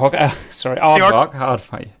 not Warthog. Sorry,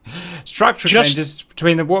 Aardvark. Structural changes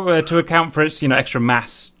between the to account for its extra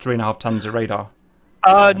mass, 3.5 tons of radar.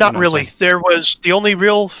 Not really. There was the only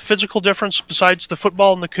real physical difference besides the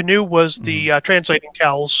football and the canoe was the translating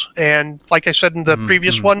cowls, and like I said in the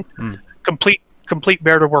previous one, complete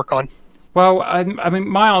bear to work on. Well, I mean,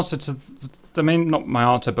 my answer to, not my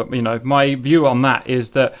answer, but my view on that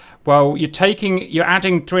is that, well, you're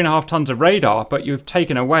adding 3.5 tons of radar, but you've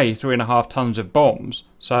taken away 3.5 tons of bombs,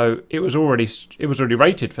 so it was already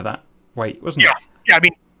rated for that weight, wasn't it? Yeah. I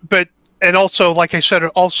mean, and also, like I said,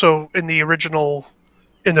 also in the original,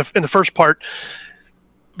 in the first part,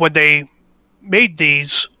 when they made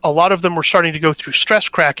these, a lot of them were starting to go through stress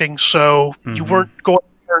cracking, so you weren't going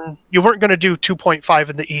to do 2.5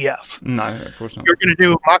 in the EF. No, of course not. You're going to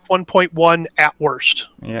do Mach 1.1 at worst.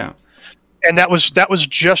 Yeah. And that was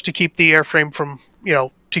just to keep the airframe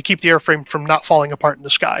from not falling apart in the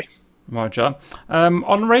sky. Roger.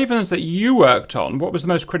 On Ravens that you worked on, what was the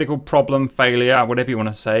most critical problem, failure, whatever you want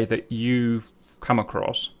to say, that you've come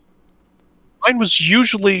across? Mine was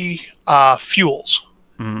usually fuels.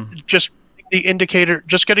 Just getting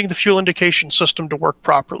the fuel indication system to work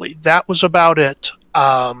properly. That was about it.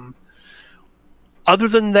 Other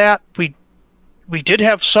than that, we did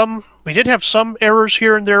have some errors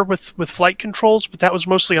here and there with flight controls, but that was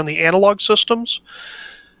mostly on the analog systems,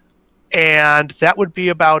 and that would be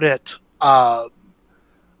about it. Other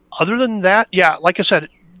than that, yeah, like I said,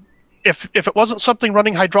 if it wasn't something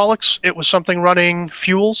running hydraulics, it was something running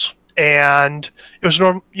fuels, and it was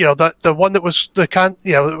the one that was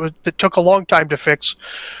that took a long time to fix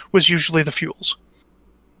was usually the fuels.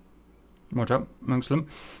 Roger, Muslim.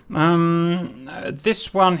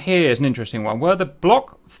 This one here is an interesting one. Were the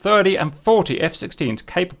Block 30 and 40 F-16s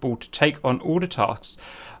capable to take on all the tasks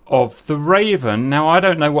of the Raven? Now, I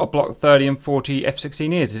don't know what Block 30 and 40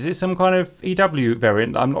 F-16 is. Is it some kind of EW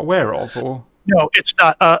variant I'm not aware of? Or no, it's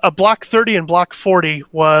not. A Block 30 and Block 40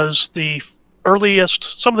 was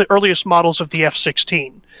some of the earliest models of the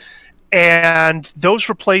F-16. And those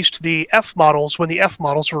replaced the F models when the F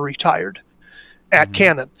models were retired at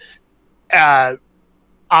Cannon.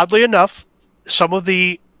 Oddly enough, some of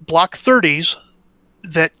the Block 30s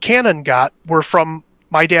that Cannon got were from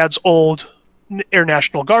my dad's old Air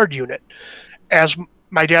National Guard unit. As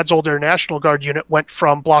my dad's old Air National Guard unit went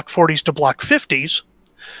from Block 40s to Block 50s,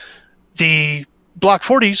 the Block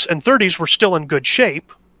 40s and 30s were still in good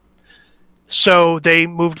shape, so they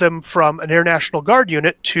moved them from an Air National Guard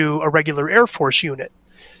unit to a regular Air Force unit.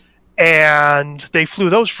 And they flew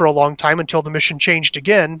those for a long time until the mission changed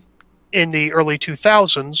again in the early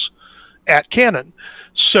 2000s at Cannon.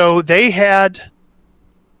 So they had,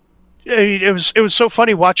 it was so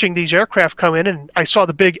funny watching these aircraft come in, and I saw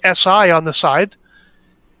the big SI on the side,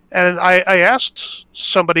 and I asked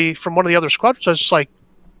somebody from one of the other squadrons, I was like,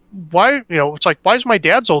 why is my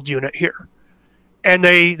dad's old unit here? And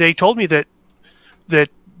they told me that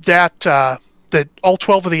all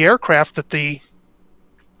 12 of the aircraft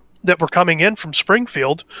that were coming in from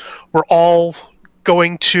Springfield were all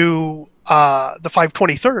going to the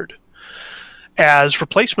 523rd as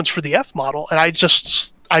replacements for the F model, and it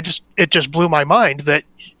just blew my mind that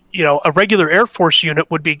a regular Air Force unit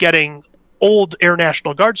would be getting old Air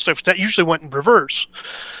National Guard stuff. That usually went in reverse.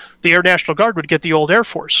 The Air National Guard would get the old Air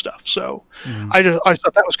Force stuff. So I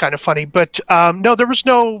thought that was kind of funny. But no, there was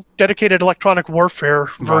no dedicated electronic warfare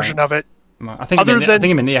version of it. I think I think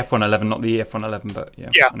you mean the F-111, not the F-111, but yeah,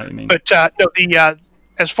 I know what you mean. But no,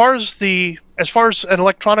 as far as an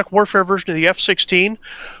electronic warfare version of the F-16,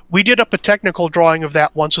 we did up a technical drawing of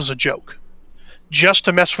that once as a joke, just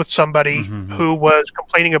to mess with somebody who was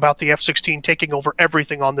complaining about the F-16 taking over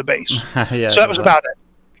everything on the base. So that was about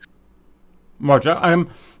it. Roger.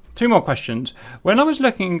 2 more questions. When I was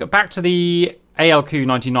looking back to the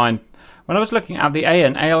ALQ-99, when I was looking at the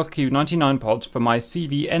AN ALQ-99 pods for my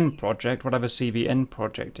CVN project, whatever CVN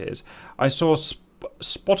project is, I saw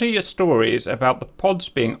spotty stories about the pods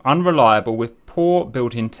being unreliable with poor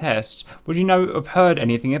built-in tests. Would you have heard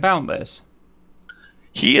anything about this?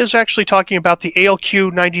 He is actually talking about the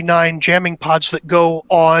ALQ-99 jamming pods that go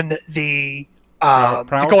on the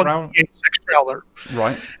EA-6 Growler,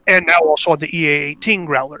 right? And now also on the EA-18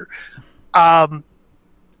 Growler.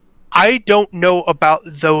 I don't know about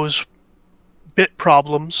those bit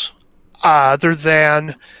problems, other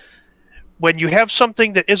than when you have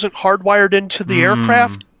something that isn't hardwired into the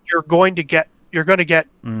aircraft, you're going to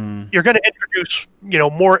introduce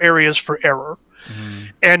more areas for error.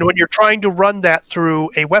 And when you're trying to run that through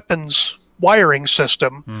a weapons wiring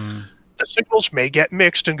system, the signals may get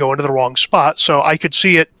mixed and go into the wrong spot. So I could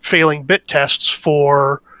see it failing bit tests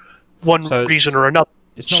for one reason or another.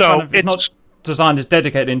 It's not designed as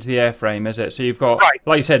dedicated into the airframe, is it? So you've got,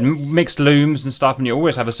 like you said, mixed looms and stuff, and you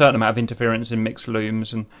always have a certain amount of interference in mixed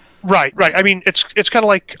looms. And Right. I mean, it's kind of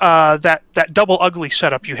like that double ugly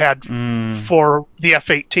setup you had for the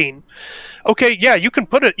F-18. Okay, yeah, you can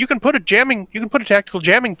put a tactical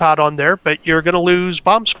jamming pod on there, but you're going to lose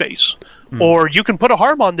bomb space. Or you can put a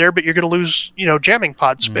HARM on there, but you're going to lose jamming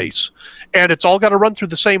pod space, and it's all got to run through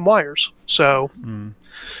the same wires. So I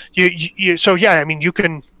mean, you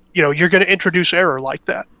can you're going to introduce error like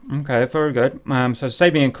that. Okay, very good. So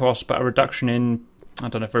saving in cost, but a reduction in, I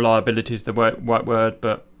don't know if reliability is the right word,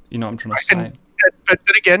 but you know what I'm trying to say. But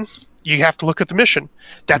then again, you have to look at the mission.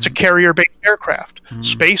 That's a carrier-based aircraft.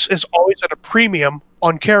 Space is always at a premium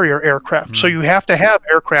on carrier aircraft, so you have to have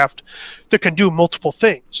aircraft that can do multiple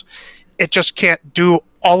things. It just can't do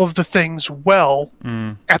all of the things well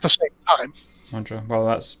at the same time. Roger. Well,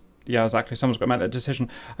 that's, yeah, exactly. Someone's got to make that decision.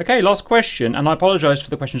 Okay, last question, and I apologise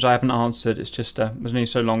for the questions I haven't answered. It's just there's only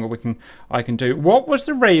so long I can do. What was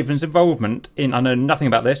the Ravens' involvement in? I know nothing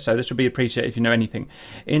about this, so this would be appreciated if you know anything.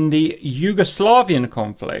 In the Yugoslavian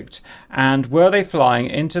conflict, and were they flying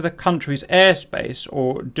into the country's airspace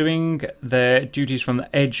or doing their duties from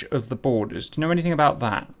the edge of the borders? Do you know anything about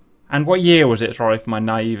that? And what year was it? Sorry for my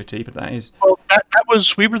naivety, but that is. Well, that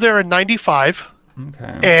was, we were there in '95.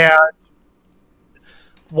 Okay. And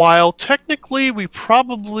while technically we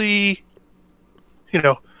probably,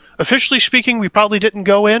 officially speaking, we probably didn't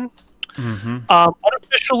go in.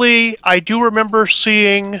 Unofficially, I do remember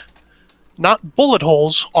seeing not bullet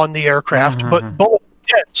holes on the aircraft, but bullet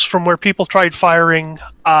dents from where people tried firing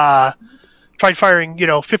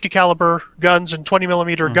 50 caliber guns and 20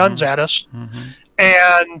 millimeter guns at us,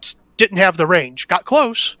 and didn't have the range. Got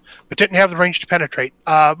close, but didn't have the range to penetrate.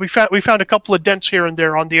 We found a couple of dents here and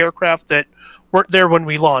there on the aircraft that weren't there when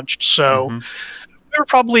we launched, so we were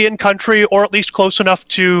probably in country, or at least close enough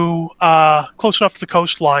to the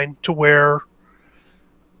coastline to where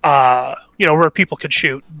where people could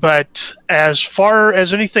shoot. But as far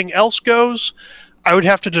as anything else goes, I would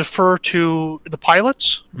have to defer to the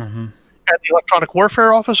pilots and the electronic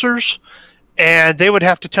warfare officers, and they would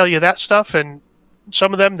have to tell you that stuff. And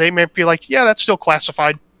some of them, they might be like, "Yeah, that's still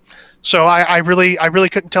classified." So I really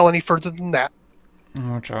couldn't tell any further than that.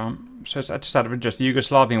 So it's just out of interest, the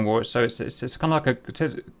Yugoslavian war. So it's kind of like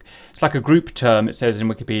it's like a group term. It says in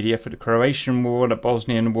Wikipedia for the Croatian War, the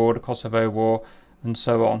Bosnian War, the Kosovo War, and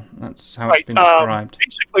so on. That's how it's been described.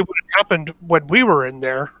 Basically, what happened when we were in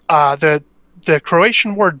there, the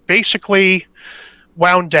Croatian War basically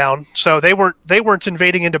wound down. So they weren't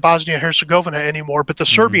invading into Bosnia and Herzegovina anymore, but the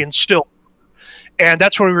Serbians still. And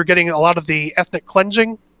that's where we were getting a lot of the ethnic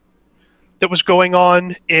cleansing that was going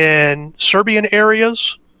on in Serbian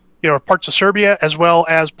areas, parts of Serbia, as well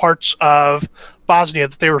as parts of Bosnia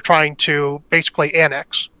that they were trying to basically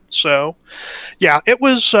annex. So, yeah, it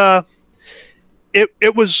was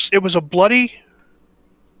it was a bloody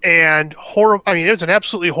and horrible. I mean, it was an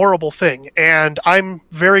absolutely horrible thing, and I'm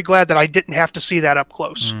very glad that I didn't have to see that up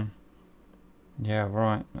close. Yeah,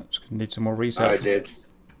 right. That's gonna need some more research. I did.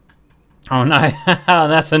 Oh no,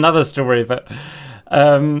 that's another story. But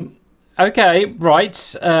Okay, right.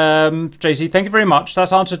 JC, thank you very much.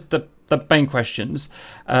 That's answered the main questions.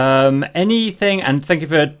 Anything, and thank you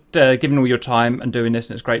for giving all your time and doing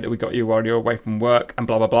this. And it's great that we got you while you're away from work and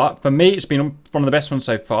blah, blah, blah. For me, it's been one of the best ones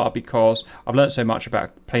so far because I've learned so much about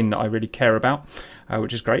a plane that I really care about,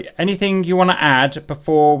 which is great. Anything you want to add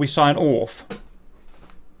before we sign off?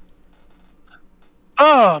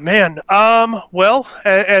 Oh, man. Well,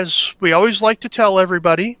 as we always like to tell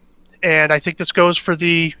everybody, and I think this goes for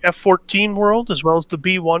the F-14 world as well as the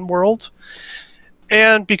B-1 world,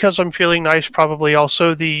 and because I'm feeling nice, probably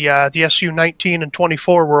also the Su-19 and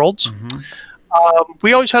 24 worlds.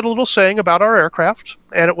 We always had a little saying about our aircraft,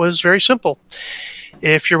 and it was very simple.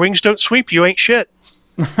 If your wings don't sweep, you ain't shit.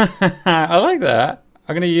 I like that.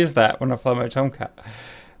 I'm going to use that when I fly my Tomcat.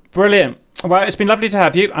 Brilliant. Well, it's been lovely to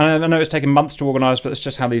have you. I know it's taken months to organise, but it's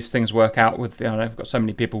just how these things work out. With I've got so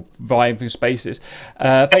many people vying for spaces.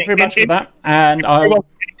 Thank you very much for that.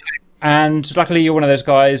 And luckily, you're one of those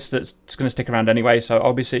guys that's going to stick around anyway. So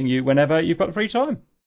I'll be seeing you whenever you've got the free time.